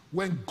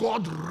when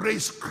God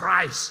raised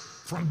Christ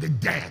from the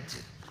dead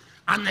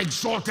and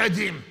exalted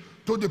him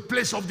to the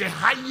place of the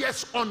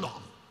highest honor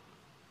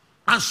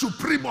and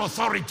supreme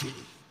authority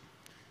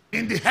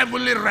in the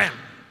heavenly realm.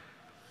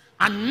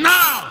 And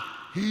now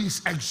he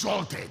is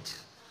exalted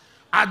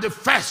at the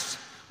first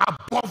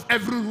above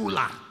every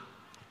ruler,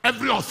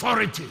 every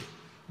authority,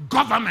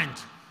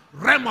 government,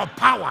 realm of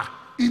power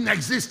in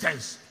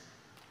existence.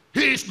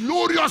 He is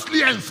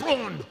gloriously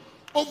enthroned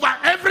over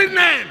every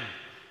name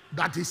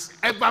that is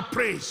ever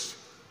praised,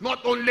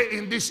 not only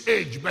in this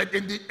age, but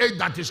in the age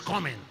that is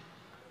coming.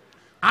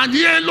 And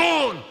he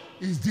alone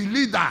is the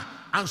leader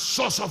and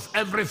source of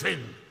everything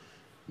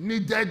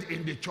needed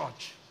in the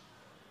church.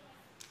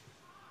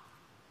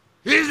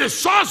 He is the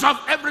source of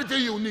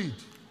everything you need.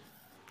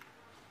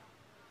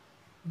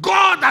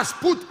 God has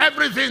put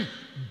everything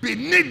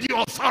beneath the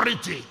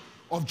authority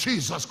of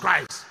Jesus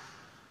Christ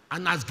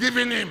and has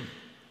given him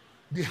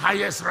the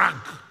highest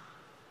rank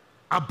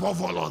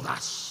above all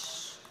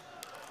others.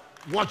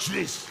 Watch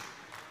this.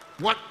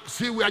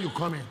 See where you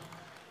come in.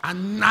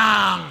 And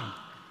now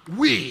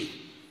we,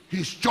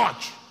 his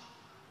church,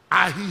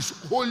 are his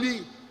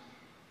body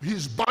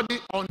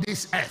on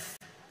this earth.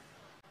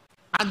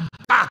 And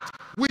that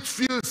which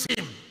fills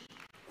him,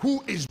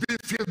 who is being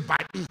filled by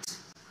it.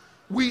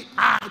 We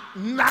are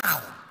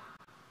now,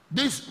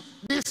 this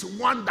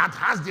one that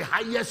has the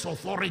highest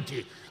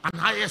authority and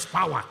highest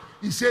power.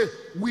 He said,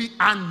 we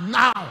are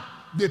now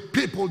the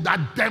people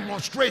that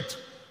demonstrate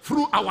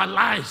through our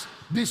lives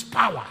this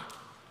power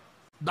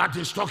that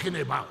he's talking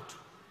about.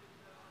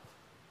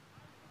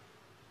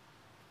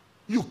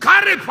 You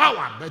carry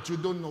power, but you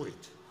don't know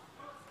it.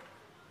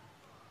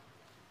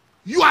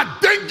 You are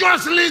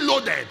dangerously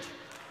loaded,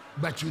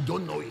 but you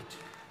don't know it.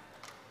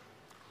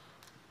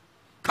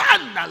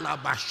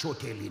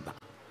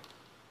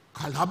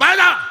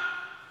 Kalabala.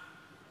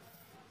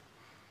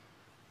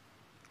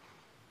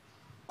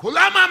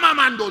 Kulama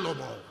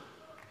mamandolobo.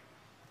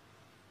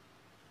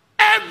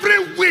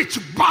 Every witch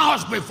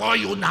bows before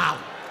you now.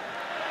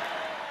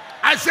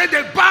 I said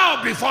they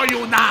bow before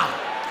you now.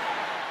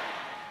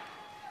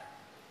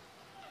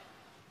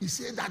 He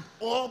said that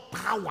all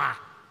power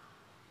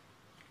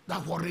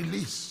that was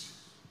released.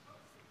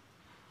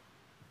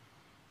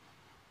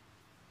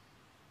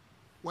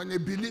 When a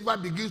believer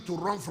begins to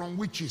run from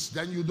witches,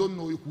 then you don't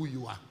know who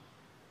you are.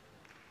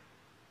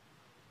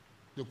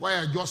 The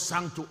choir just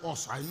sang to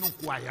us, I know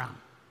who I am.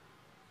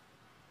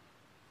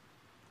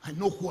 I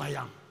know who I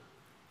am.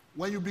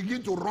 When you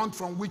begin to run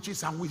from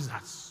witches and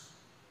wizards,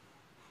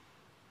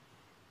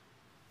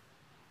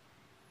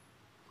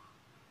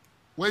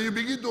 when you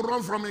begin to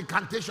run from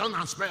incantation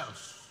and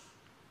spells,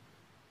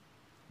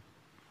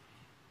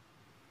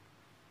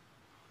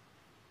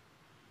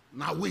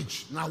 now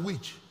which?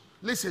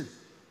 Listen,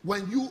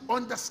 when you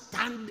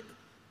understand,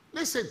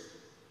 listen,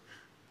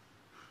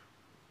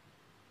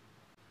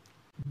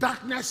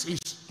 darkness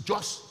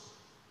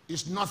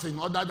is nothing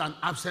other than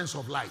absence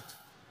of light.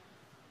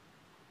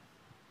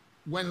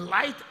 When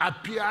light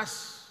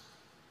appears,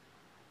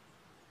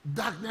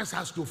 darkness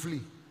has to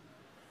flee.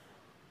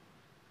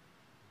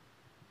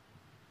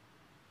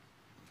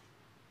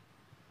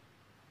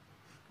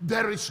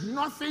 There is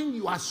nothing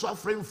you are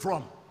suffering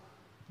from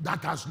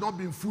that has not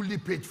been fully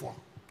paid for.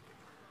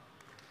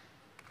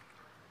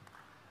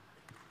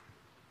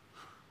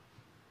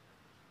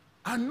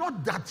 And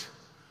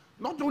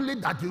not only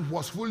that it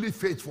was fully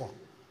paid for,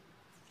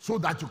 so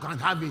that you can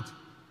have it.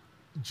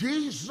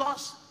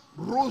 Jesus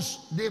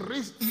rose, the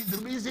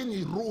reason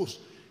he rose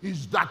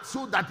is that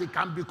so that he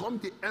can become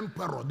the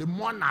emperor, the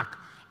monarch,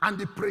 and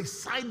the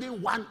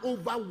presiding one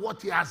over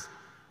what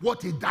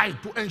he died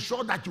to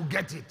ensure that you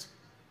get it.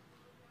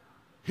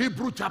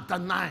 Hebrew chapter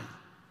 9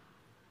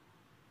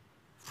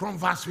 from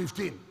verse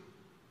 15.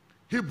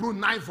 Hebrew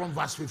 9 from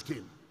verse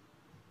 15.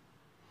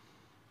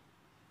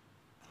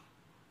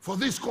 For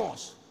this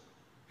cause,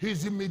 he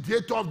is the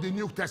mediator of the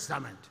New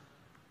Testament,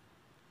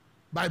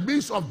 by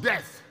means of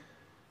death,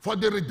 for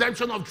the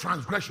redemption of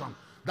transgression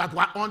that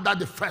were under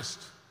the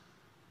first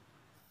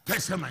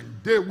testament.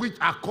 They which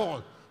are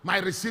called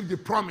might receive the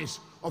promise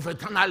of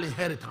eternal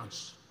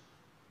inheritance.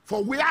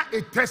 For where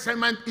a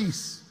testament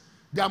is,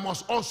 there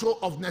must also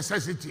of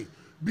necessity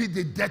be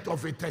the death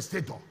of a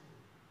testator.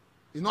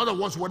 In other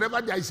words, whenever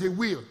there is a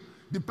will,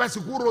 the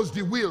person who wrote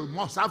the will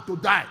must have to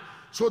die,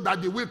 so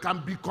that the will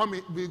can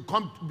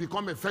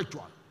become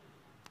effectual.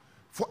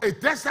 For a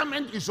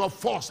testament is of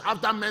force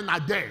after men are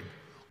dead.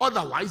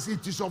 Otherwise,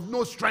 it is of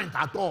no strength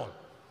at all,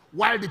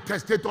 while the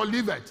testator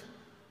liveth.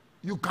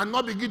 You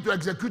cannot begin to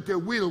execute a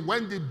will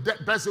when the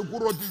person who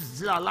wrote it is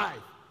still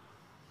alive.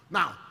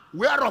 Now,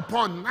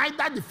 whereupon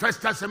neither the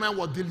first testament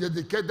was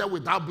dedicated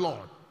without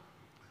blood.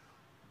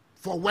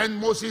 For when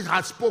Moses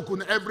had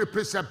spoken every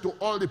precept to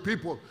all the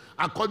people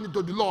according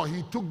to the law,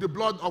 he took the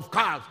blood of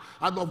calves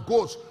and of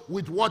goats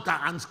with water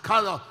and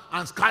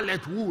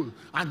scarlet wool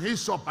and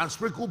hyssop and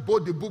sprinkled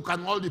both the book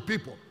and all the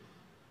people,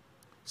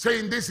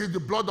 saying, this is the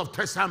blood of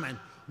testament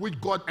which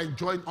God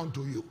enjoined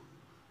unto you.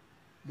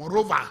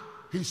 Moreover,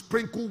 he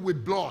sprinkled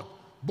with blood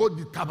both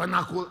the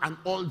tabernacle and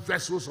all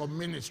vessels of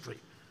ministry.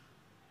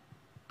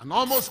 And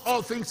almost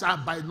all things are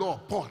by law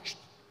purged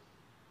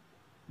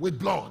with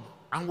blood,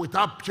 and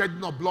without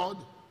shedding of blood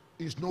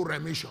is no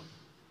remission.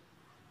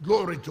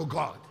 Glory to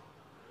God.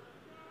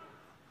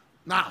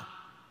 Now,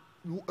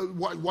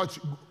 watch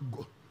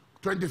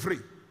 23.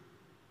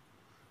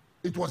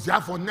 It was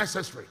therefore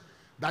necessary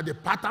that the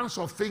patterns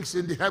of things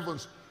in the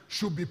heavens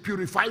should be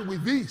purified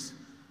with these,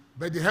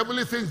 but the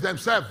heavenly things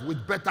themselves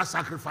with better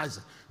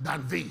sacrifices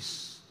than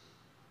these.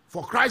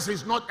 For Christ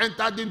is not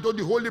entered into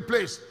the holy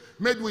place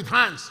made with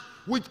hands,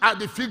 which are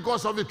the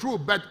figures of the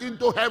truth, but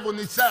into heaven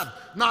itself,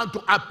 now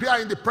to appear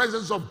in the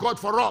presence of God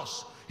for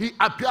us. He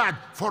appeared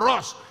for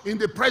us in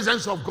the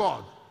presence of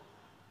God.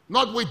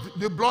 Not with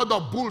the blood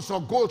of bulls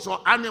or goats or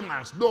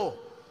animals, no.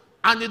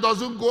 And he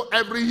doesn't go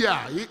every year.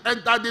 He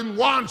entered in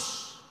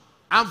once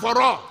and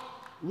for all.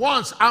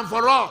 Once and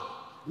for all.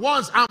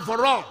 Once and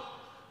for all.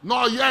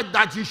 Nor yet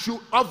that he should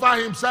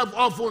offer himself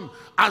often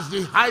as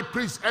the high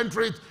priest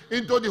entereth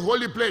into the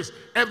holy place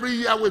every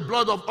year with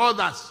blood of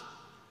others.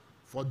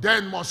 For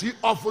then must he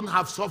often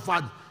have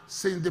suffered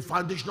since the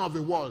foundation of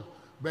the world.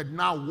 But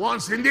now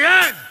once in the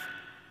end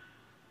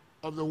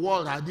of the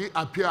world had he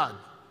appeared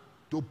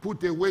to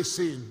put away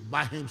sin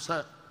by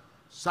himself,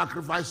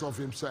 sacrifice of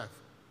himself.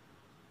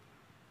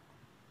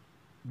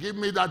 Give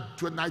me that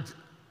tonight,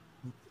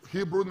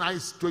 Hebrew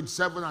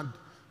 9:27 and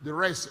the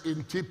rest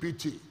in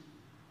TPT.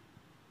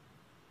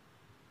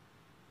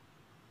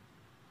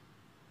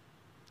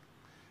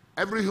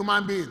 Every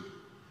human being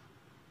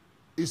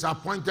is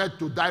appointed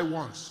to die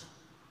once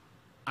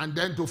and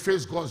then to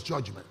face God's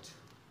judgment.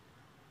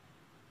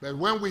 But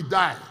when we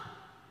die,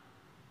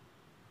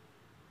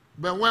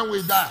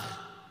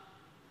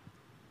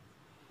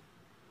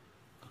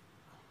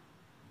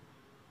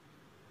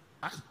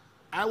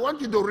 I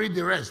want you to read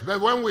the rest. But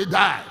when we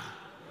die,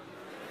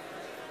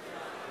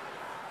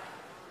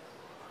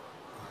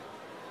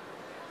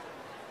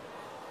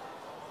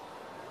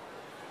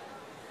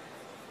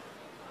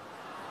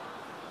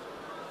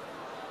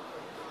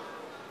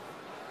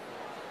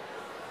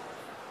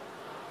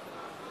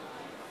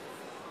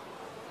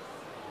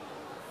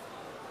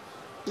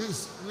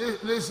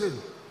 listen,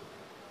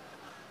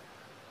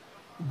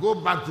 go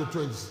back to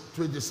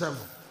 27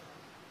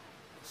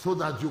 so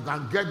that you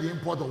can get the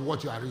import of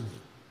what you are reading.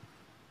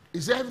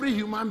 It's every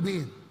human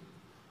being,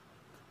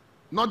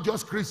 not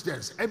just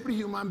Christians, every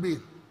human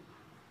being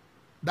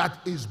that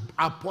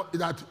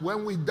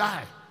when we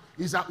die,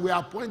 is that we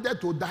are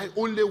appointed to die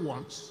only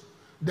once.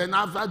 Then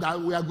after that,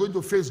 we are going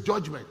to face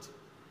judgment.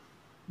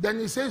 Then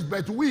he says,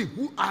 but we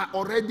who are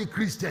already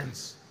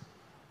Christians,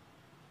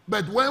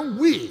 but when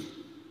we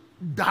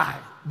die,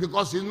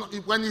 because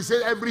when he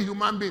said every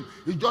human being,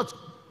 he just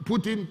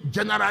put in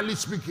generally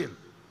speaking.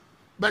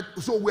 But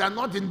so we are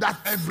not in that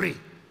every.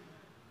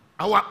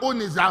 Our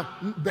own is that,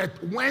 but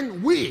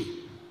when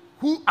we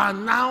who are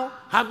now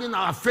having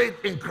our faith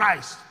in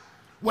Christ,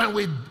 when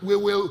we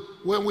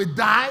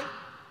die,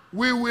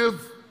 we will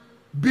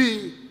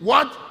be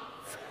what?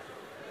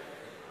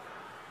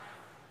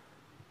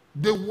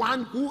 The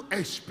one who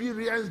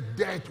experienced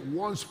death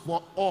once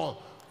for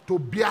all, to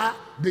bear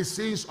the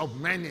sins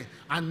of many,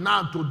 and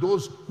now to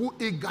those who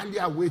eagerly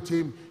await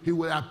him, he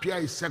will appear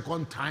a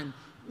second time,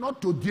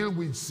 not to deal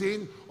with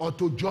sin or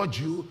to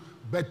judge you,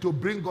 but to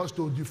bring us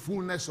to the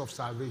fullness of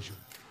salvation.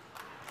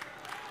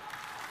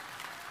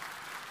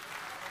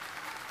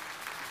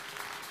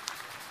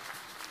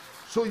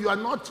 So you are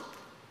not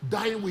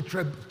dying with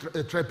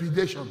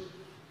trepidation.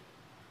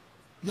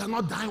 You are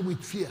not dying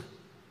with fear.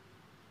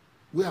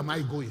 Where am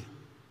I going?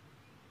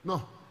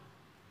 No.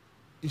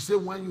 He said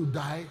when you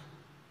die,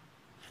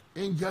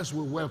 angels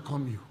will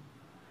welcome you.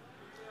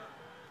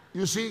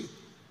 You see,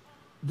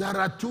 there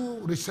are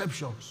two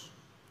receptions.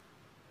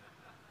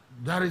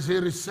 There is a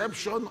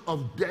reception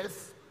of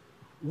death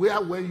where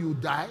when you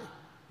die,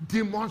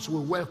 demons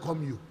will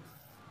welcome you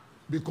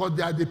because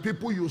they are the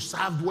people you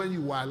served when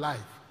you were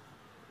alive.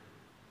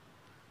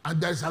 And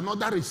there's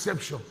another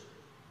reception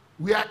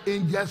where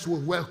angels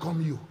will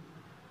welcome you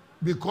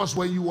because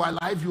when you were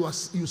alive,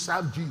 you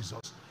served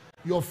Jesus.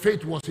 Your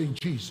faith was in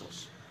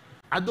Jesus.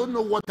 I don't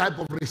know what type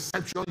of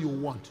reception you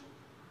want.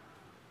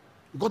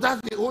 Because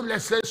that's the whole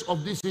essence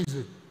of this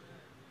season.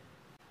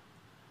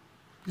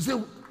 He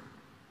said,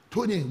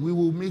 Tony, we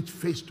will meet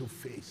face to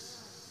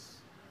face.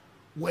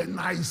 When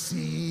I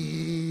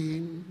see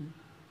him,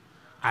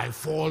 I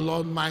fall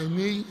on my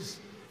knees.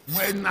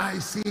 When I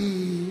see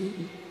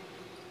him,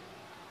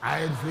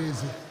 I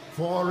face it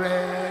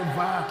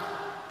forever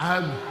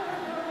and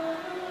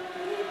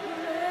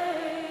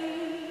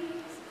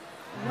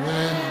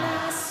when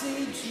I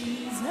see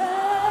Jesus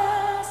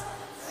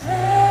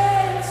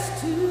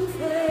face to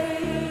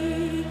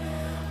face,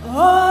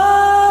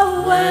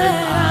 oh, when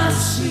I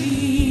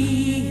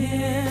see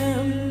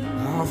him,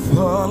 I'll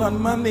fall on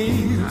my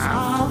knees.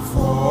 I'll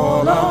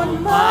fall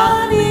on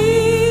my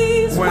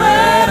knees when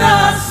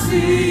I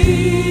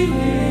see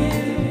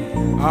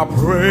him. I'll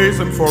praise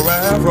him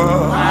forever.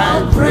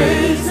 I'll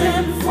praise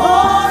him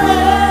forever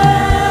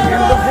In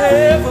the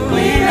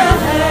heavenly in a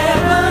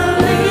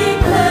heavenly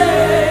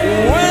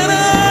place. When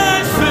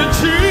I see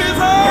Jesus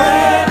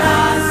When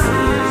I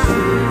see Jesus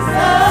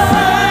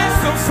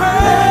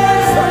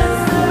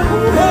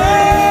face to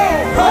face,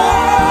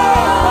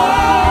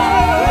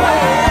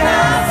 when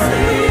I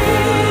see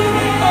him,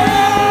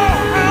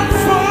 I'll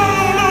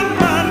fall on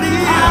my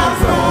knees. I'll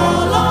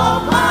fall on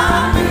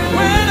my knees.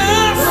 When I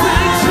see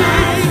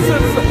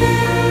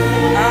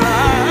Jesus, I'll praise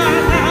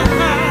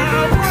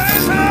him. Praise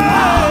him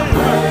forever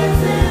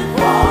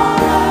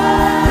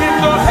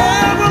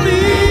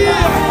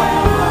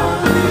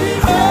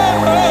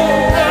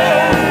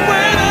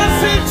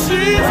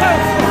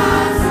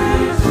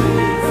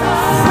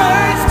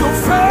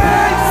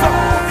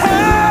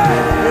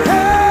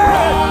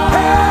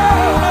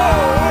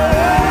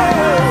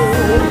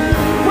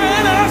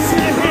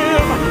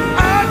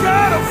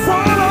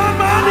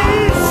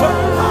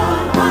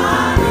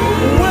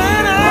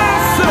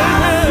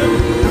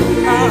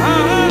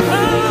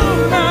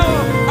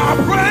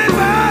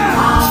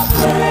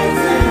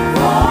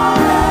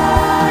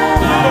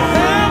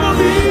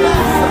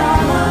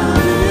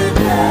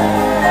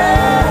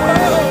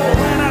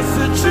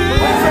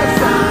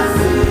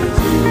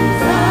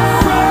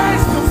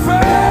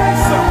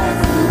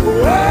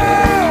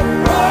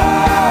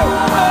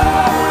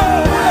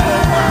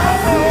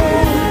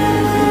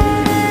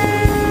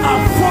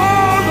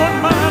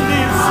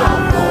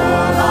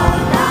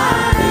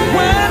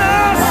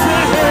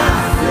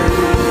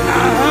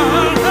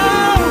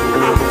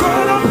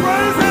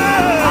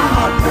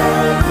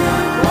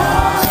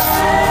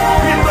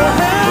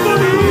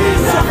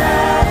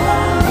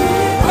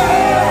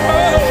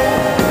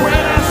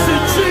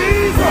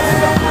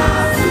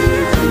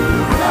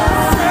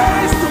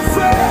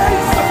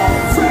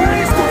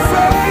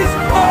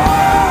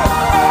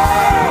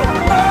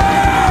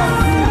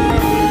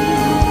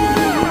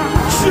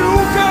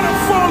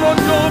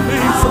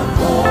knees.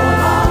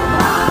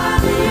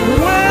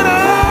 When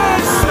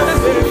I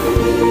say,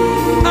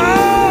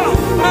 oh,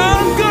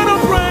 I'm gonna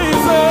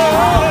praise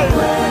Him.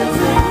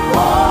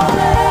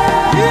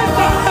 He's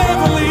the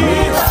heavenly.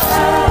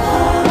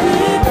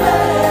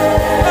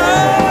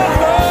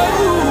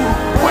 Oh,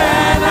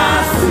 when I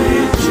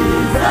see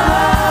Jesus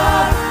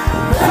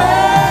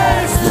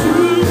face to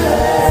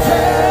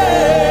face.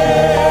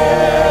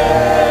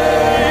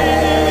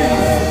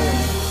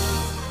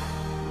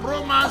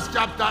 Romans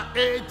chapter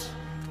 8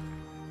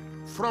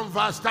 from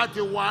verse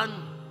 31.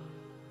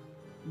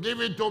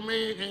 Give it to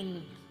me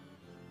in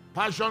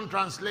Passion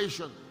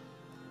Translation.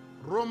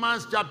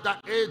 Romans chapter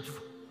 8.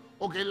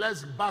 Okay,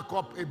 let's back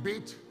up a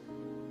bit.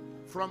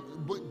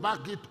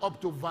 Back it up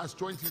to verse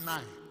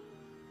 29.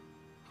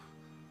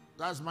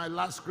 That's my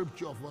last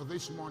scripture for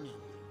this morning.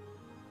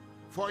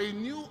 For He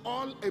knew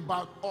all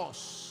about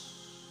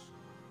us.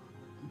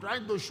 I'm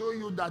trying to show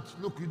you that,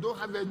 look, you don't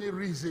have any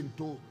reason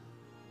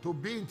to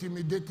be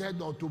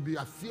intimidated or to be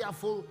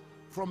fearful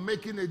from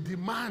making a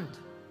demand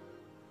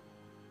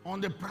on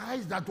the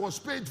price that was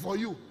paid for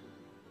you.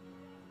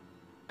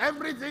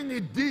 Everything He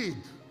did,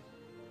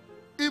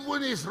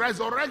 even His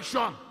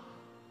resurrection,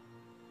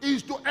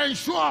 is to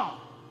ensure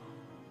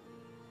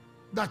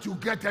that you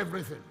get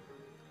everything.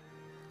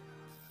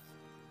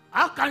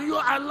 How can you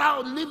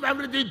leave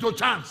everything to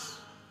chance?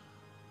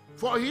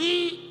 For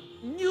He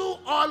knew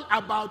all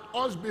about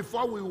us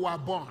before we were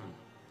born,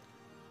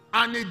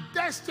 and He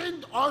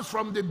destined us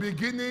from the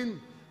beginning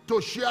to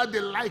share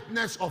the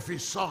likeness of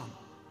His Son.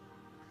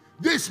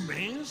 This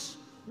means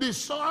the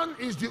Son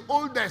is the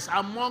oldest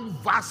among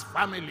vast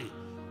family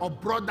of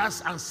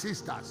brothers and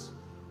sisters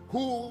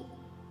who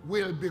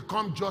will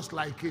become just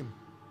like Him.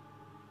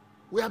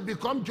 We have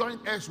become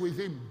joint heirs with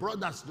Him,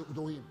 brothers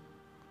to Him.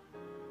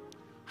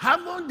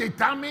 Having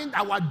determined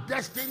our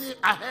destiny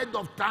ahead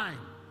of time,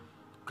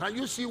 can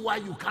you see why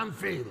you can't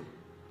fail?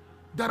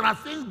 There are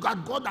things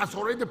that God has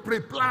already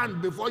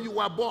pre-planned before you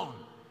were born.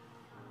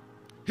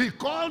 He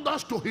called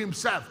us to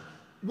Himself.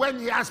 When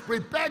He has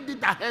prepared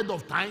it ahead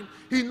of time,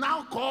 He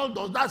now called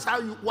us. That's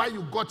why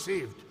you got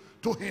saved,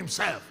 to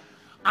Himself,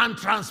 and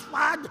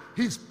transferred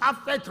His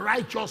perfect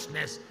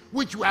righteousness,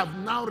 which we have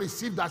now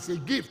received as a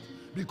gift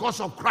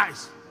because of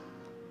Christ,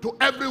 to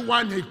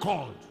everyone He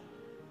called.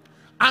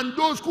 And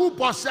those who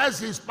possess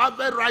His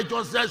perfect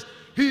righteousness,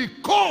 He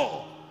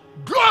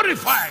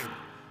glorified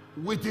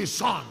with His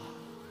Son.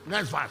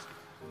 Next verse.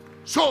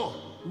 So,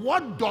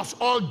 what does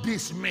all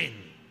this mean?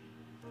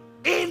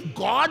 If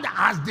God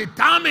has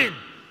determined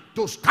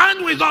to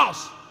stand with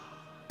us,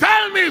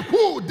 tell me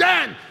who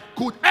then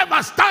could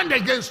ever stand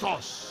against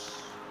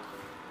us?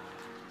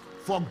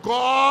 For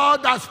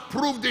God has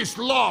proved His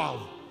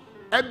love.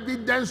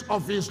 Evidence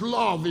of His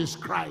love is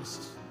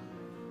Christ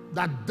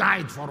that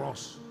died for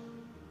us.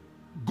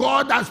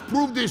 God has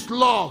proved His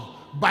love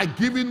by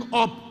giving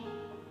up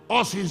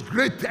us His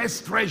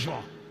greatest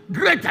treasure.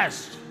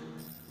 Greatest.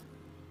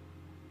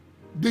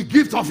 The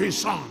gift of His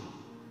Son.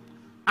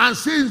 And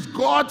since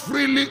God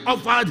freely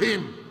offered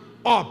Him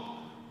up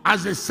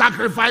as a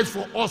sacrifice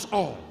for us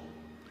all,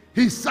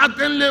 He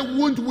certainly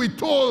won't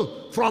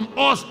withhold from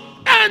us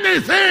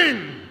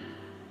anything.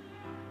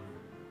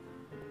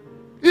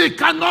 He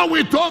cannot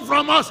withhold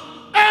from us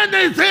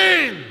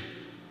anything.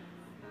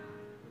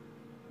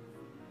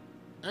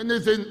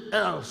 Anything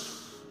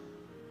else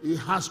He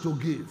has to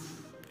give.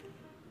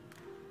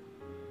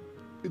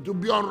 It will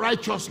be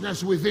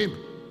unrighteousness with Him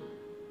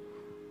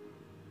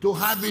to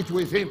have it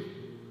with Him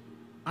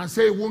and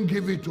say He won't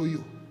give it to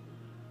you.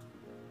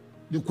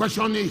 The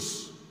question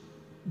is,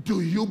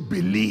 do you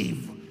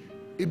believe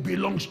it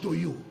belongs to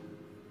you?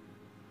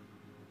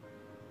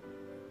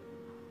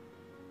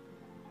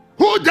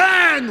 Who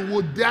then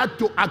would dare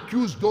to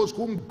accuse those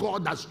whom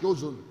God has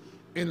chosen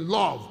in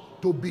love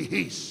to be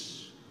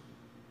His?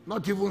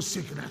 Not even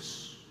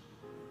sickness.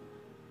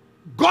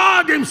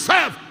 God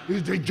Himself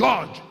is the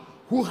judge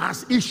who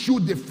has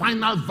issued the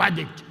final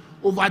verdict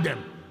over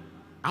them.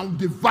 And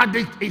the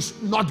verdict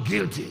is not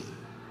guilty.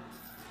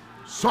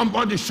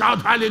 Somebody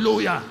shout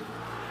hallelujah.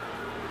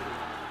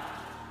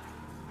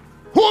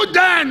 Who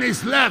then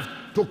is left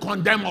to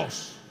condemn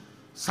us?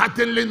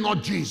 Certainly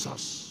not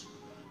Jesus,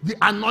 the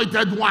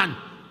anointed one,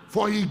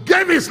 for He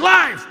gave His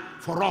life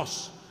for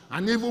us.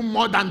 And even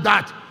more than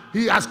that,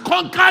 He has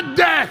conquered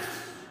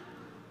death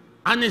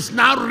and is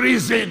now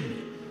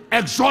risen,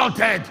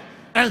 exalted,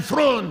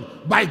 enthroned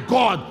by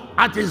God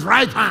at His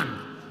right hand.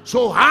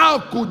 So how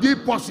could He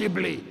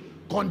possibly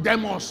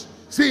condemn us,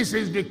 since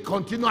He's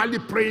continually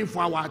praying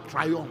for our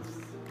triumph?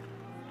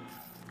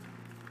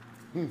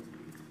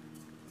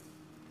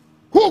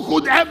 Who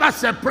could ever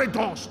separate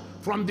us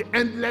from the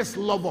endless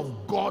love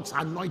of God's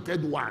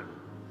anointed one?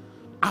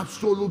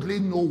 Absolutely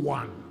no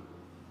one.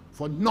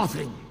 For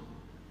nothing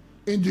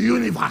in the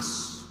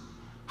universe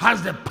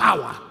has the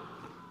power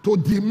to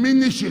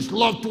diminish His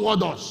love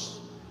toward us.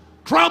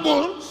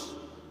 Troubles,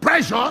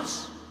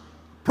 pressures,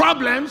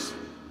 problems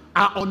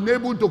are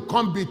unable to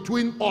come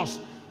between us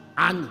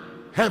and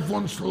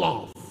heaven's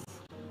love.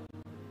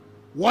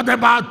 What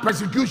about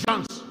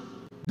persecutions,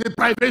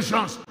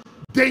 deprivations,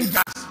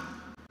 dangers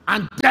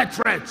and death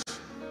threats.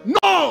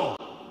 No,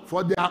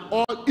 for they are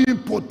all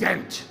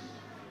impotent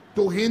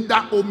to hinder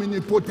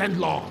omnipotent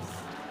love.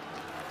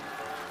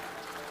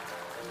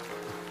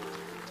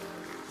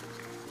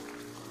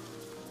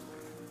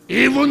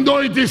 Even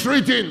though it is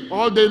written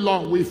all day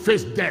long, we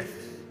face death,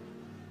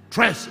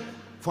 threats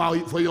for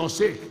your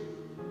sake.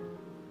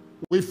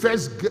 We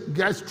face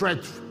death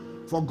threats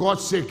for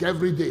God's sake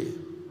every day.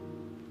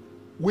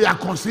 We are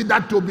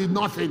considered to be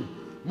nothing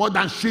more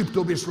than sheep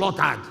to be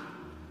slaughtered.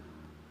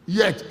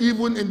 Yet,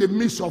 even in the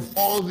midst of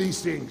all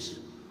these things,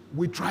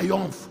 we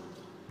triumph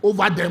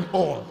over them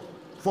all.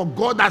 For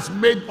God has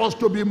made us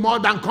to be more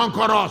than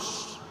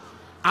conquerors,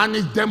 and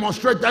His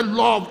demonstrated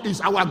love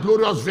is our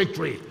glorious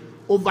victory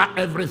over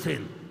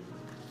everything.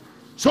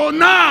 So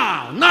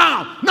now,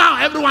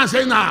 everyone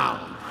say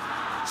now.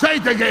 Say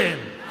it again.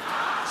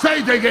 Say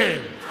it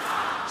again.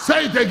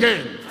 Say it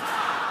again.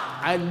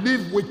 I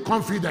live with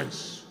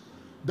confidence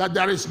that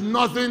there is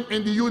nothing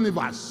in the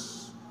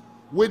universe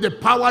with the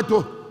power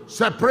to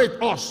separate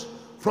us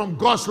from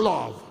God's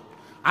love.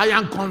 I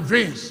am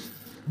convinced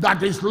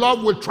that His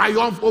love will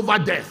triumph over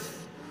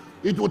death.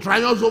 It will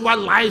triumph over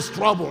life's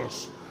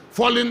troubles,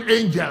 fallen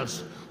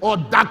angels, or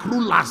dark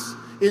rulers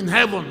in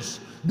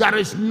heavens. There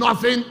is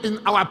nothing in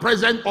our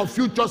present or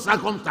future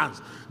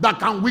circumstance that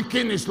can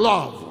weaken His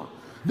love.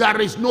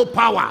 There is no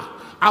power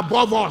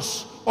above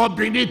us or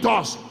beneath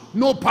us,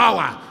 no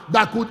power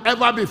that could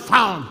ever be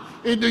found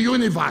in the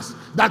universe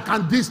that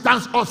can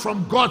distance us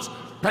from God's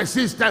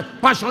persistent,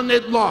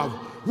 passionate love,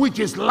 which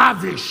is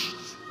lavished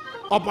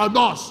upon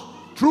us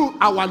through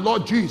our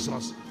Lord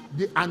Jesus,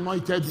 the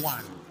Anointed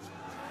One.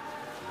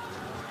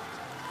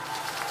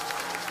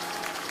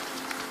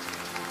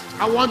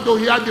 I want to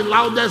hear the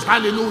loudest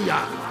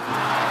hallelujah.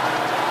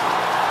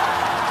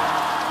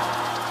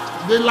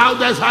 The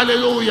loudest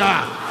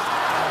hallelujah.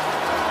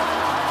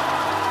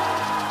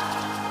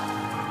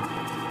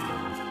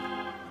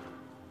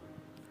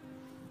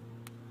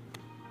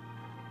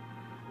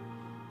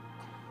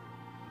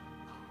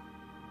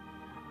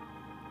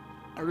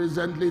 I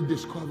recently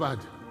discovered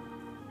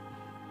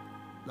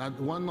that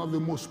one of the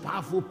most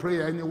powerful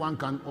prayer anyone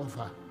can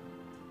offer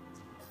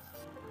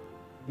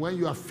when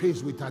you are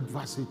faced with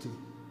adversity,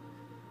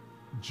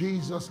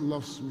 Jesus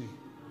loves me.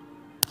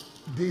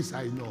 This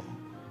I know.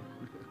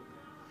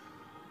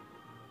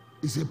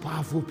 It's a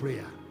powerful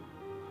prayer.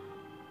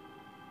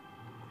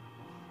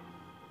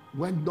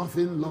 When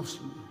nothing loves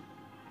me,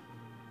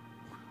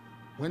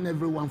 when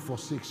everyone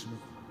forsakes me,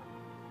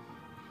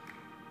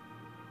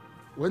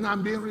 when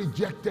I'm being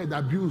rejected,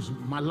 abused,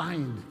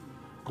 maligned,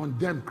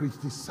 condemned,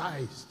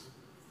 criticized,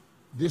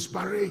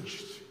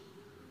 disparaged,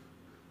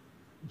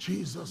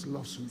 Jesus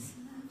loves me.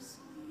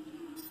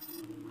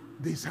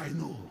 This I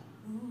know.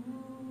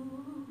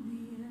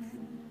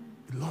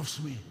 He loves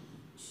me.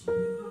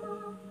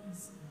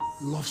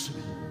 He loves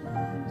me.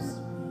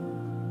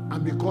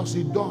 And because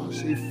He does,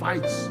 He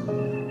fights.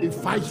 He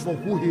fights for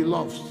who He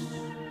loves.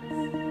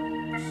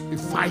 He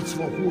fights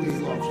for who He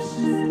loves.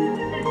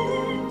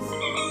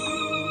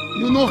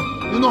 You know,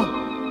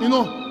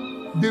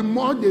 the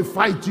more they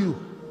fight you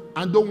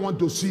and don't want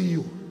to see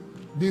you,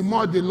 the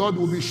more the Lord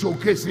will be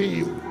showcasing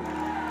you.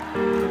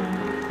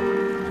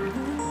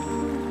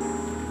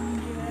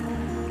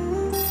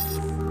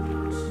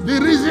 The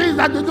reason is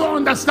that they don't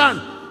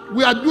understand.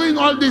 We are doing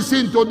all this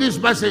thing to this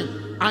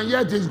person, and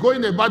yet he's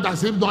going about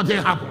as if nothing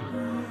happened.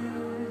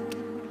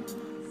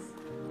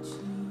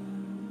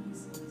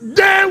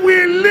 They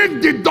will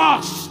lick the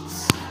dust.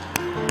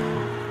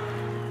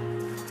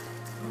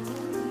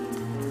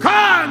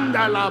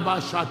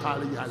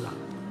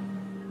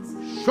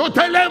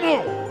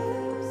 Shotelemo,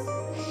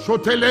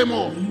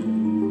 shotelemo,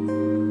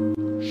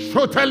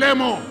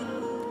 shotelemo,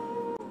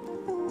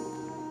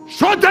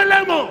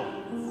 shotelemo.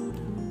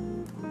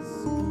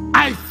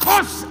 I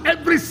cause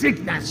every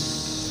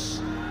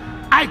sickness.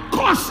 I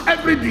cause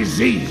every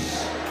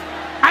disease.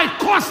 I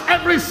cause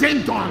every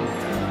symptom,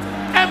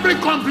 every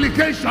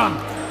complication.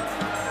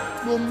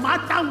 No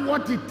matter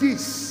what it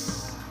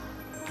is,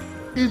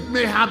 it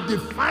may have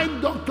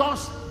defied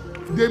doctors.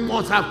 They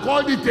must have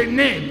called it a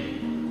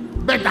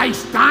name, but I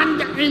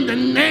stand in the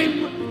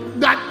name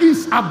that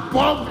is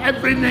above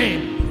every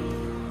name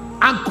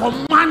and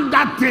command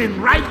that thing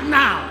right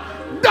now.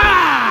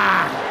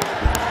 Die!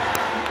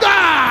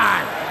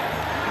 Die!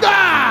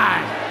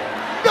 Die!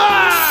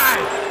 Die!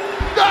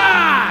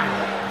 Die!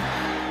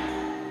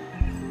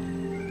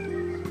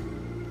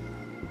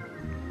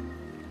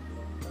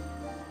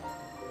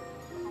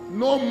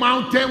 No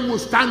mountain will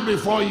stand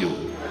before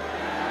you.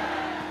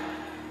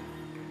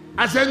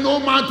 I said, no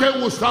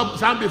mountain will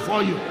stand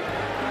before you.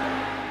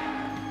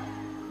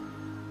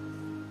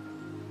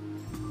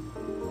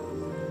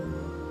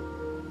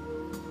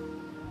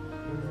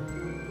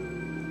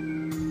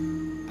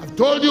 I've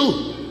told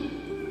you,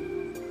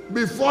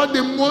 before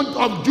the month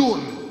of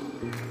June,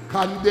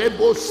 can they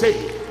both say,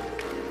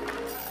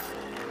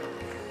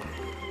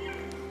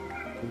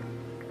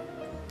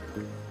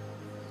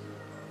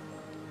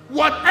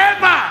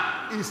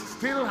 whatever is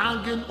still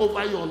hanging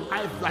over your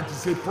life that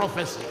is a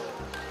prophecy,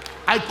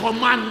 I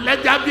command,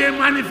 let there be a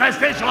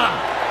manifestation.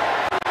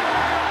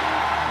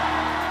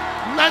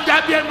 Let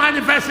there be a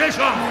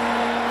manifestation.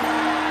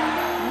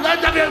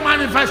 Let there be a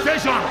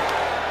manifestation.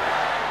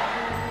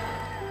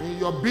 In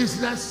your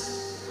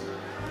business,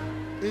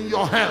 in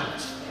your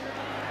health,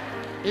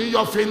 in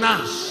your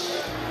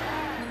finance,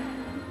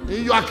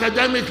 in your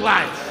academic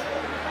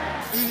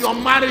life, in your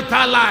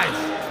marital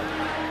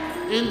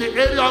life, in the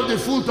area of the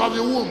fruit of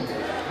the womb.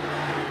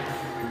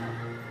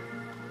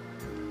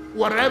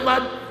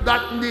 Whatever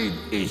that need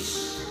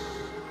is,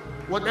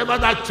 whatever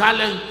that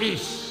challenge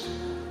is,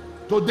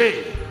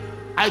 today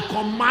I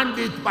command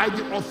it by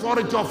the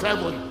authority of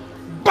heaven.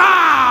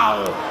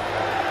 Bow!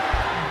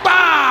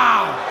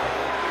 Bow!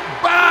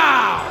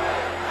 Bow!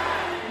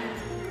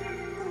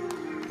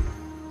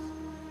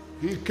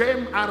 He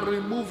came and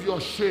removed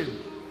your shame.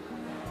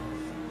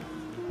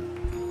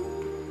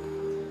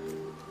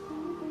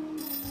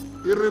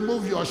 He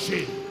removed your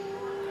shame.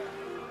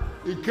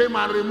 He came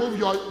and removed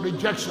your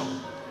rejection.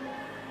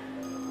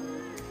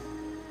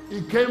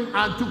 He came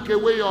and took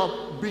away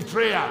your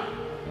betrayal.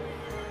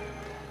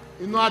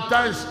 You know, at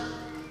times,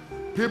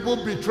 people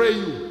betray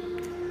you.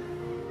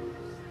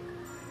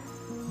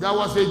 There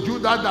was a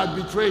Judah that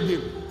betrayed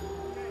him.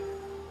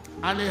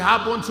 And it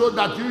happened so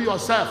that you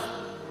yourself,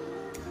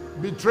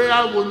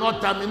 betrayal will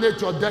not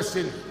terminate your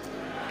destiny.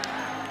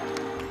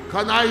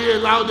 Can I hear a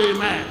loud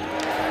amen?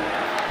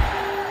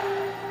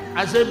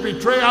 I say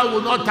betrayal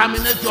will not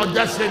terminate your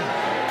destiny.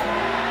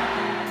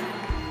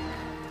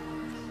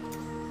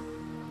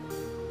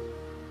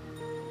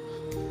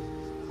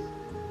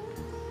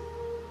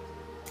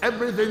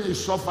 Everything he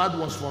suffered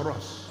was for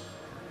us.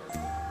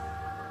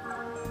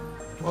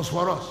 It was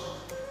for us.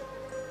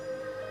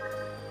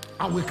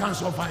 And we can't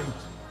suffer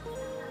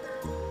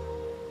it.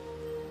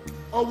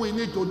 All we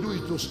need to do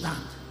is to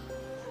stand.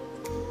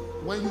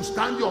 When you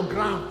stand your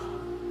ground,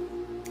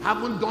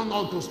 haven't done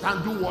all to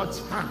stand, do what?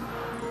 Stand.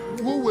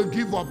 Who will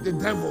give up? The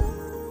devil.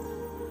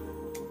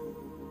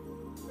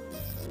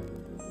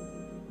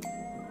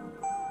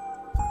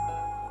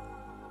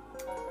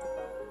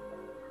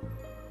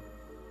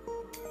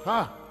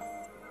 Huh?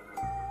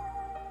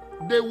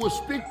 They will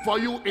speak for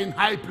you in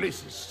high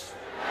places.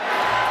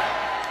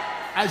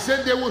 I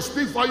said they will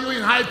speak for you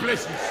in high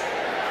places.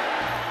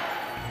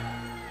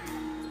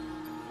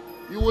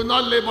 You will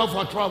not labor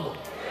for trouble.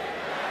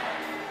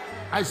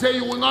 I say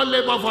you will not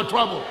labor for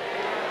trouble.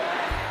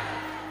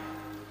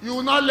 You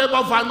will not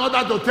labor for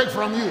another to take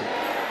from you.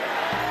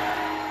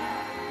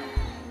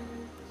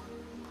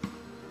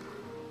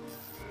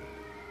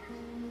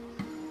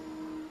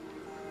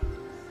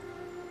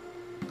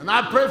 And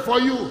I pray for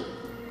you.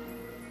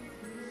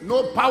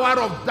 No power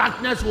of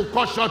darkness will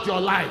cut short your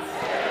life.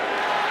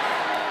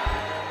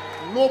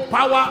 No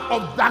power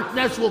of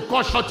darkness will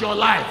cut short your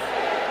life.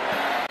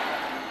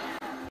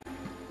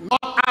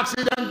 Not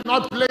accident,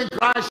 not plane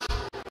crash,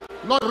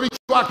 not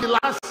ritual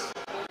killers,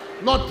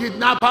 not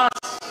kidnappers.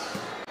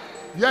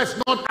 Yes,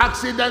 not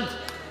accident,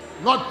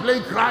 not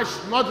plane crash,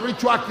 not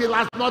ritual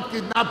killers, not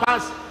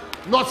kidnappers,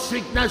 not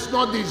sickness,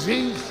 not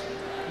disease,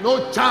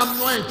 no charm,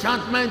 no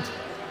enchantment,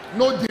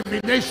 no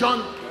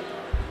divination.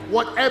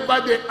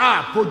 Whatever they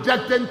are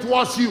projecting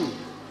towards you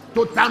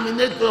to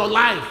terminate your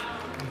life,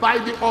 by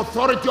the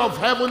authority of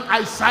heaven,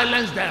 I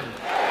silence them.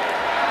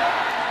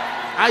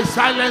 I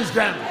silence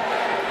them.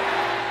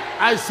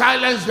 I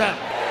silence them.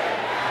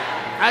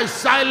 I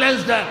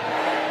silence them.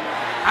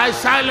 I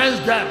silence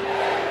them.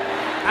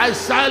 I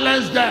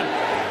silence them.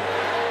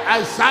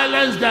 I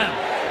silence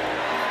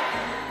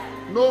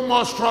them. No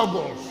more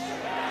struggles.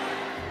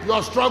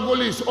 Your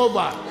struggle is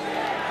over.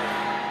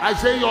 I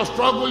say your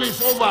struggle is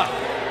over.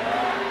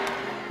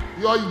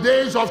 Your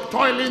days of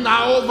toiling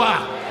are over.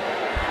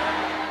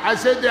 I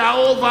said they are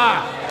over.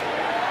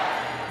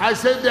 I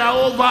said they are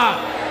over.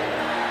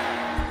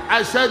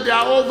 I said they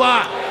are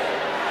over.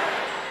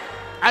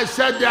 I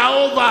said they are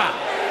over.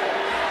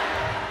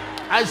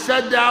 I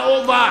said they are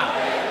over.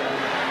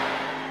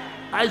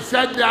 I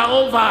said they are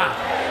over.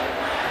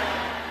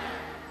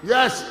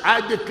 Yes,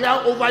 I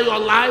declare over your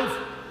life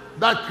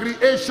that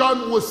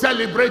creation will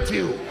celebrate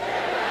you.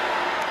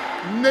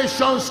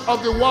 Nations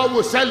of the world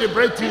will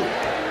celebrate you.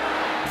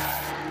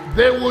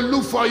 They will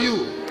look for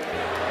you.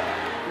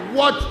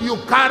 What you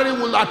carry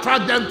will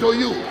attract them to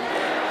you.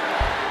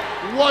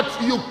 What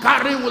you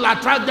carry will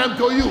attract them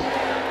to you.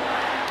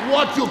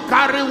 What you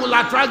carry will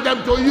attract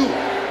them to you.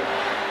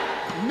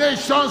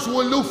 Nations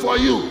will look for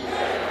you.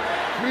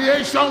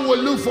 Creation will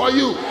look for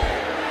you.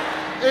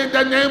 In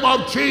the name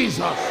of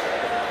Jesus.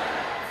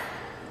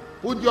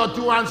 Put your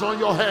two hands on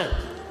your head.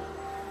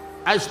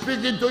 I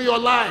speak into your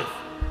life.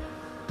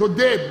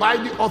 Today, by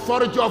the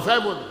authority of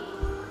heaven,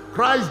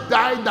 Christ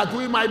died that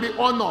we might be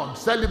honored,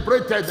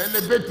 celebrated,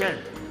 elevated.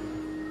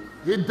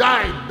 He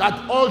died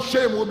that all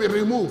shame will be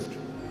removed.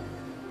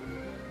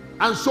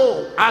 And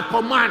so I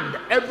command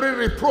every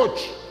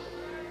reproach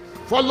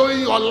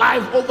following your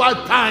life over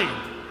time,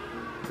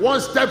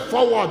 one step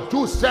forward,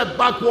 two steps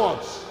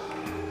backwards,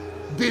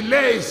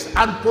 delays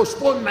and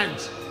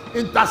postponements,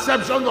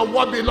 interception of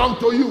what belongs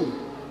to you,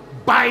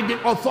 by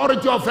the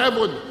authority of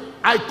heaven,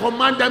 I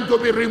command them to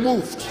be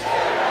removed.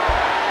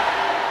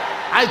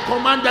 I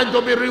command them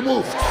to be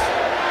removed.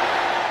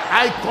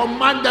 I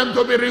command them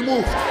to be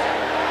removed.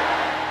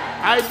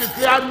 I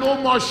declare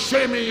no more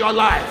shame in your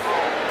life.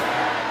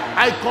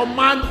 I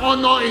command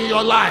honor in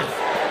your life.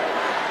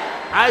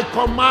 I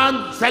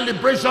command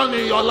celebration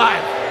in your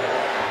life.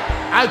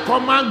 I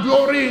command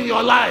glory in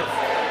your life.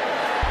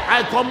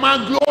 I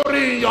command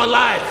glory in your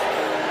life.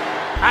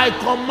 I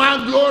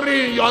command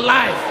glory in your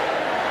life.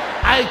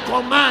 I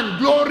command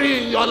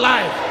glory in your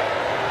life.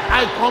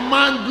 I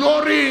command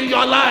glory in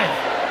your life.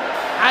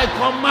 I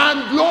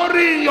command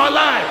glory in your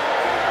life.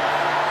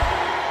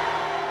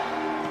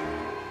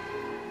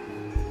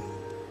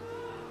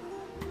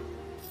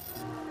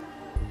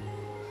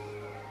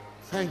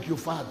 Thank you,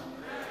 Father.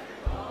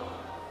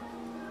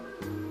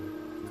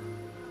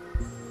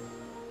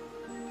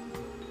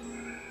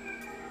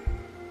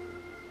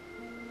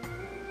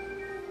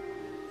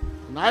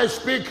 And I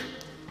speak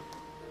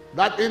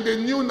that in the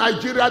new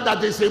Nigeria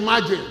that is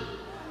emerging,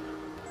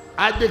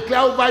 I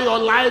declare over your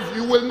life,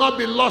 you will not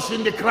be lost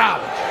in the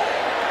crowd.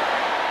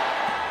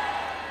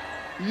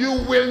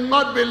 You will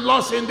not be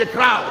lost in the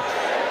crowd.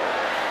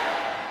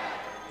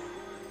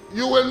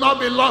 You will not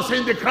be lost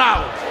in the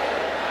crowd.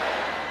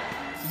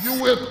 You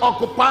will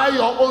occupy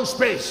your own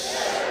space.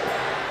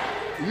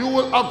 You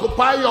will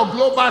occupy your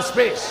global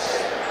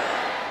space.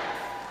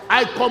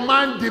 I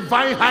command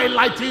divine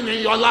highlighting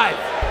in your life.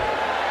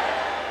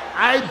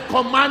 I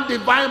command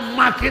divine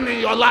marking in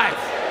your life.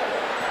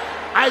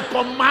 I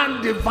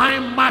command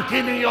divine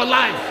marking in your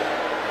life.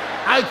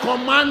 I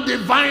command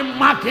divine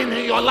marking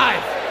in your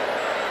life.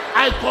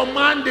 I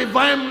command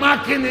divine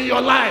marking in your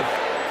life.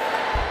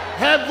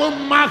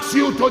 Heaven marks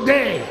you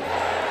today.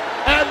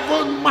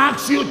 Heaven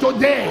marks you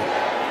today.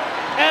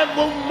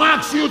 Heaven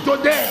marks you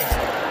today.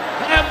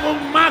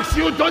 Heaven marks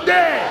you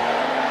today.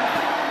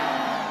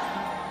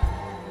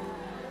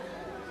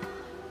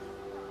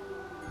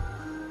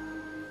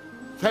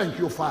 Thank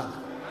you, Father.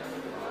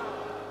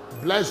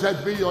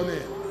 Blessed be your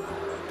name.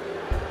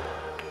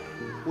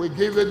 We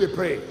give you the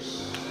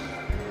praise.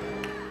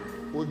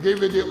 We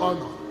give you the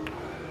honor.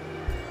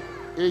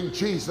 In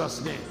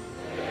Jesus' name.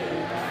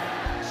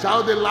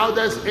 Shout the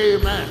loudest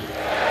amen.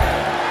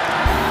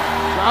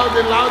 Shout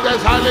the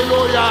loudest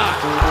hallelujah.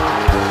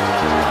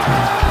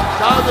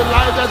 Shout the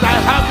loudest I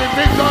have the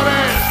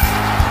victory.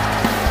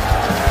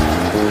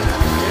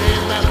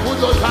 Amen. Put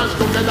those hands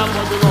together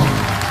for the Lord.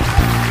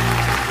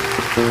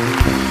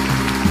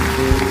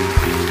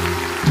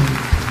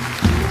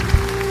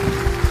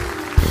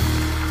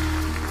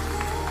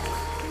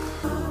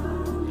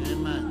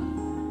 Amen.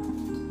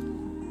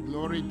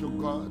 Glory to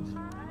God.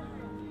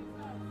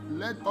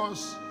 Let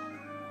us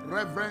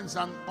reverence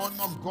and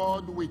honor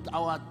God with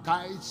our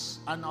tithes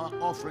and our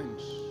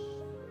offerings.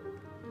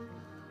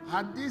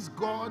 Had this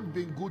God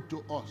been good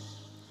to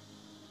us?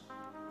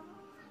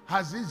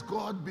 Has this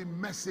God been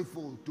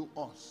merciful to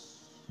us?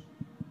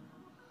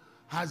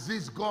 Has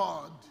this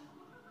God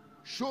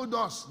showed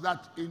us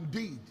that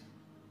indeed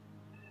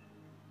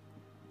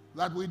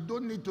that we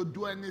don't need to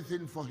do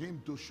anything for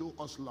him to show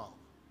us love,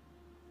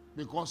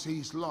 because he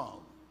is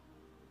love?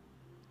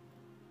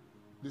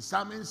 The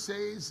psalmist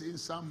says in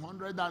Psalm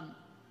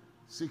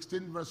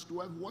 116 verse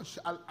 12, what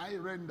shall I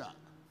render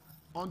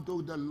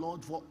unto the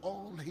Lord for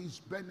all his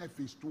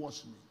benefits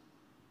towards me?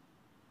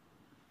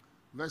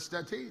 Verse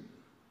 13,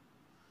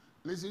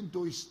 listen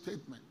to his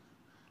statement.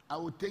 I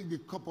will take the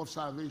cup of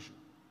salvation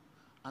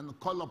and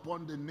call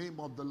upon the name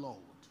of the Lord.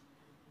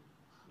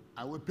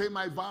 I will pay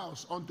my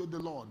vows unto the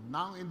Lord,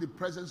 now in the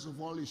presence of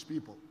all his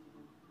people.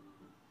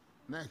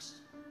 Next,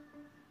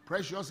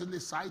 precious in the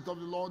sight of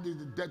the Lord is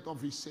the death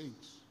of his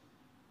saints.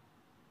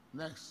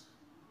 Next,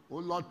 O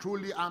Lord,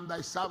 truly I am thy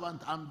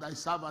servant, and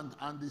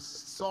the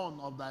son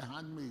of thy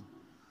handmaid.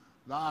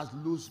 Thou hast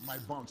loosed my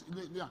bonds.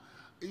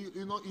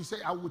 You know, he said,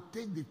 I will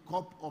take the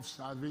cup of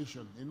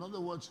salvation. In other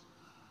words,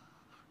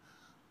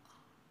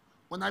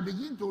 when I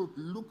begin to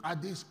look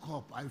at this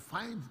cup, I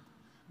find,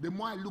 the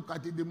more I look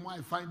at it, the more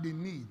I find the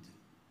need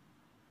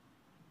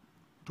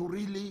to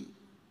really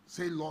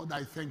say, Lord,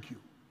 I thank you.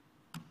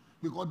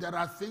 Because there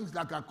are things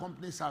that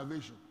accompany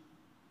salvation.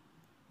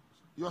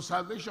 Your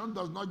salvation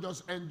does not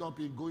just end up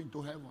in going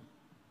to heaven.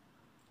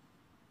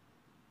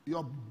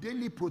 Your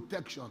daily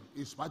protection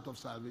is part of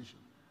salvation.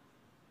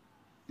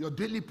 Your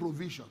daily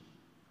provision.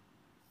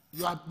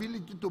 Your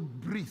ability to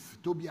breathe,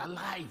 to be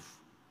alive,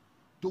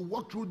 to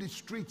walk through the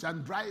streets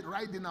and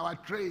ride in our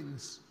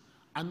trains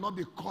and not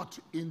be caught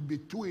in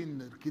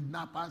between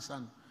kidnappers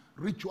and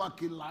ritual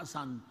killers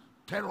and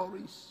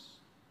terrorists.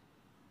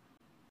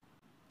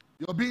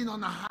 You're being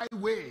on a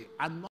highway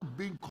and not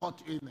being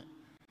caught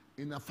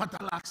in a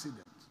fatal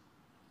accident.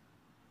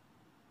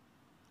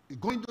 You're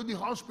going to the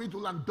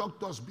hospital and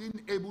doctors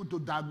being able to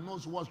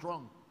diagnose what's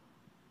wrong.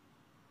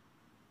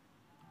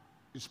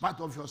 It's part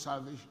of your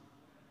salvation.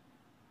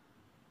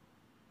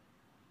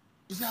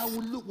 He said, I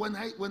will look, when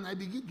I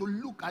begin to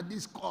look at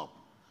this cup,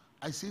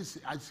 I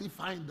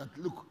find that,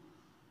 look,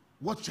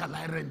 what shall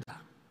I render?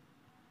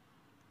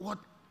 What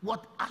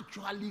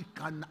actually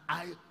can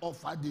I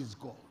offer this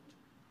God?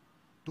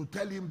 to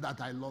tell him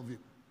that I love him.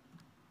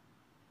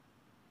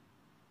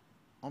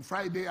 On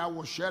Friday, I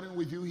was sharing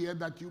with you here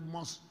that you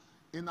must,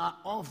 in our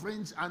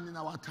offerings and in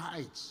our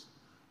tithes,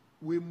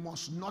 we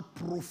must not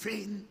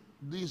profane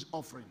this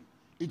offering.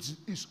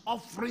 It's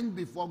offering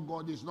before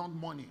God. It's not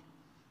money.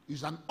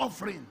 It's an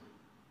offering.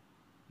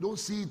 Don't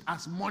see it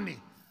as money.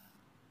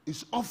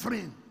 It's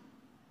offering.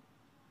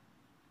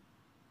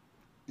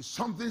 It's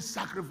something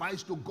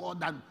sacrificed to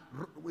God and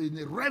in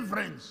a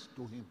reverence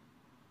to him.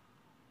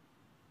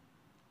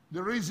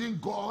 The reason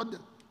God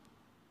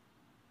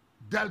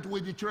dealt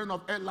with the children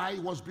of Eli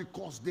was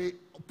because they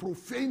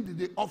profaned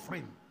the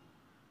offering.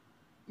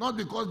 Not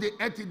because they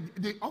ate it.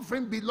 The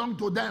offering belonged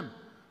to them,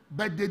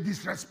 but they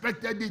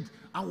disrespected it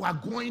and were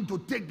going to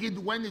take it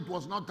when it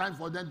was not time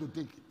for them to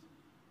take it.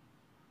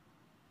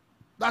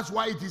 That's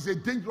why it is a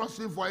dangerous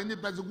thing for any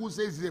person who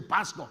says he's a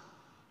pastor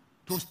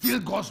to steal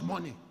God's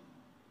money.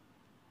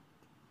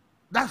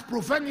 That's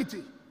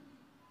profanity.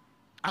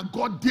 And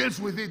God deals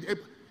with it.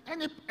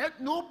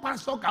 No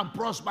pastor can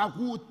prosper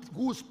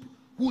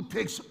who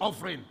takes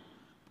offering.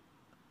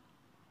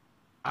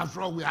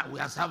 After all, we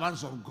are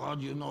servants of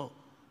God, you know.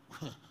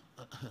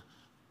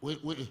 we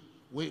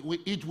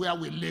eat where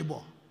we labor.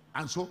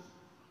 And so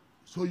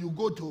you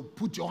go to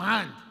put your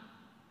hand.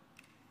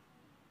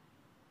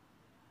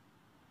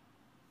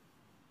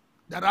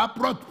 There are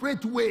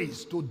appropriate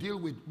ways to deal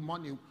with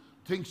money,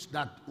 things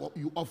that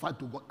you offer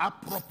to God.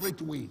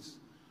 Appropriate ways.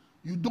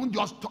 You don't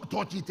just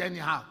touch it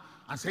anyhow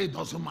and say it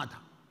doesn't matter.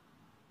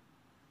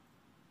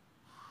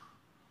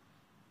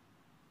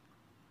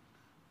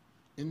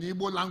 In the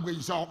Igbo language,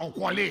 you say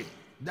okwale.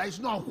 There is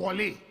no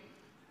okwale.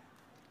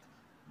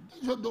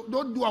 So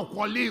don't do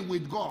okwale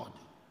with God.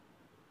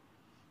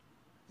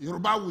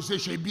 Yoruba will say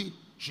shebi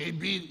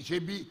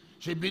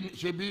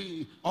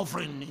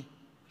offering me.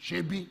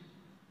 Shebi.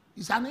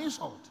 It's an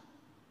insult.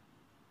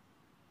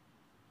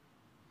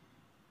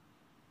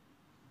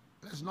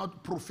 Let's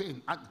not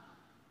profane.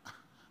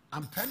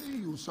 I'm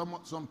telling you,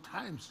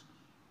 sometimes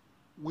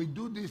we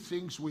do these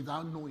things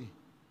without knowing.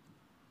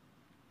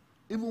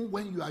 Even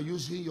when you are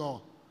using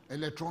your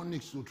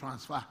electronics to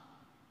transfer,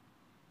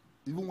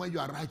 even when you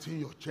are writing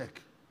your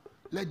check,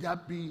 let there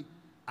be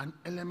an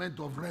element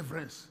of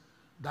reverence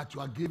that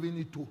you are giving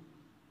it to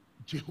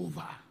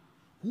Jehovah,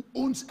 who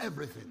owns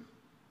everything.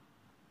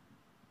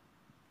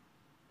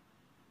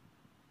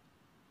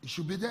 It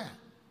should be there.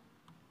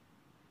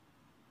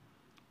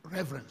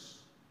 Reverence.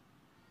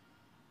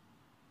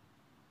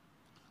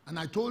 And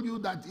I told you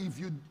that if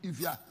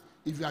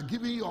you are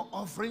giving your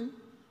offering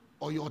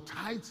or your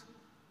tithe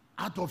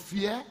out of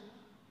fear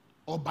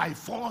or by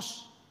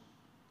force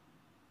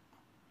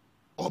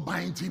or by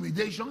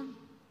intimidation,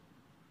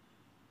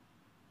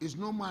 it's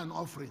no more an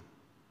offering.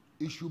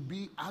 It should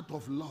be out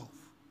of love.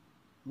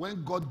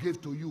 When God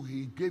gave to you,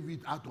 he gave it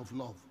out of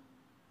love.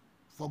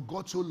 For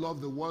God so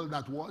loved the world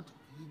that what?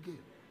 He gave.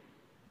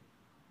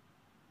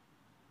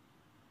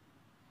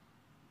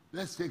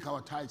 Let's take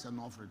our tithes and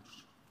offerings.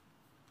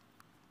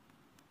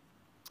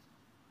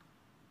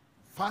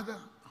 Father,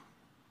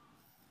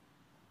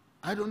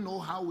 I don't know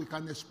how we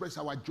can express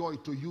our joy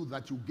to you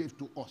that you gave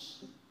to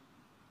us.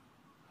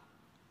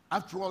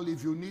 After all,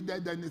 if you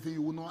needed anything,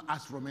 you would not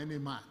ask from any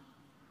man.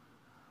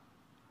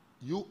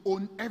 You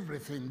own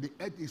everything. The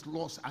earth is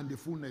lost and the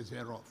fullness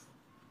thereof.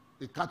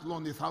 The cattle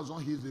on 1,000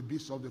 hills, the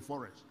beasts of the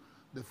forest,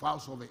 the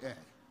fowls of the air.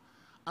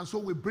 And so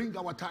we bring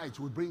our tithes,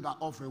 we bring our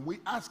offering. We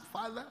ask,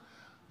 Father,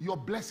 your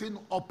blessing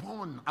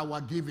upon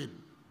our giving.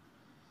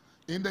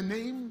 In the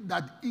name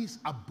that is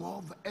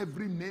above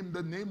every name,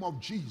 the name of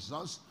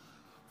Jesus,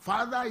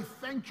 Father, I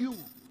thank you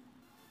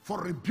for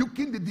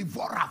rebuking the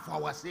devourer for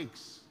our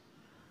sakes.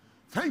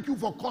 Thank you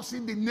for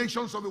causing the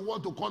nations of the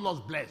world to call us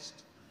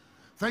blessed.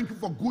 Thank you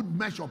for good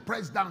measure,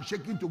 pressed down,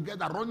 shaking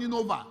together, running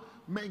over,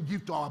 men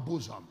give to our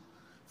bosom.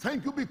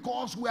 Thank you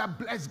because we are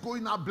blessed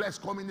going out,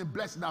 blessed coming in,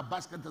 blessed in our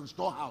basket and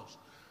storehouse,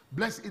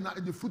 blessed in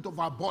the fruit of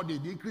our body,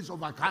 the increase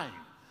of our kind.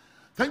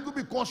 Thank you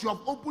because you have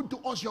opened to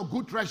us your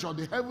good treasure,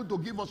 the heaven to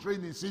give us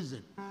rain in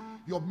season.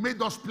 You have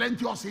made us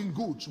plenteous in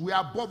goods. We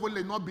are above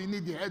only, not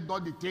beneath the head,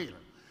 not the tail.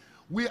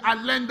 We are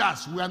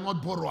lenders, we are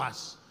not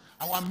borrowers.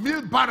 Our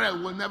milk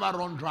barrel will never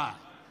run dry.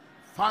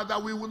 Father,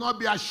 we will not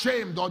be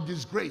ashamed or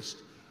disgraced.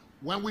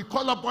 When we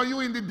call upon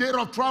you in the day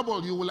of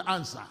trouble, you will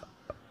answer.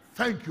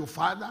 Thank you,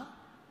 Father.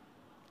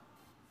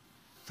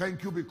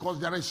 Thank you because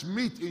there is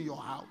meat in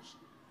your house.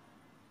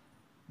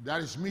 There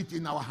is meat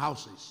in our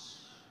houses.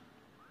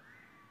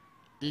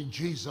 In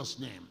Jesus'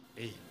 name,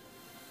 amen.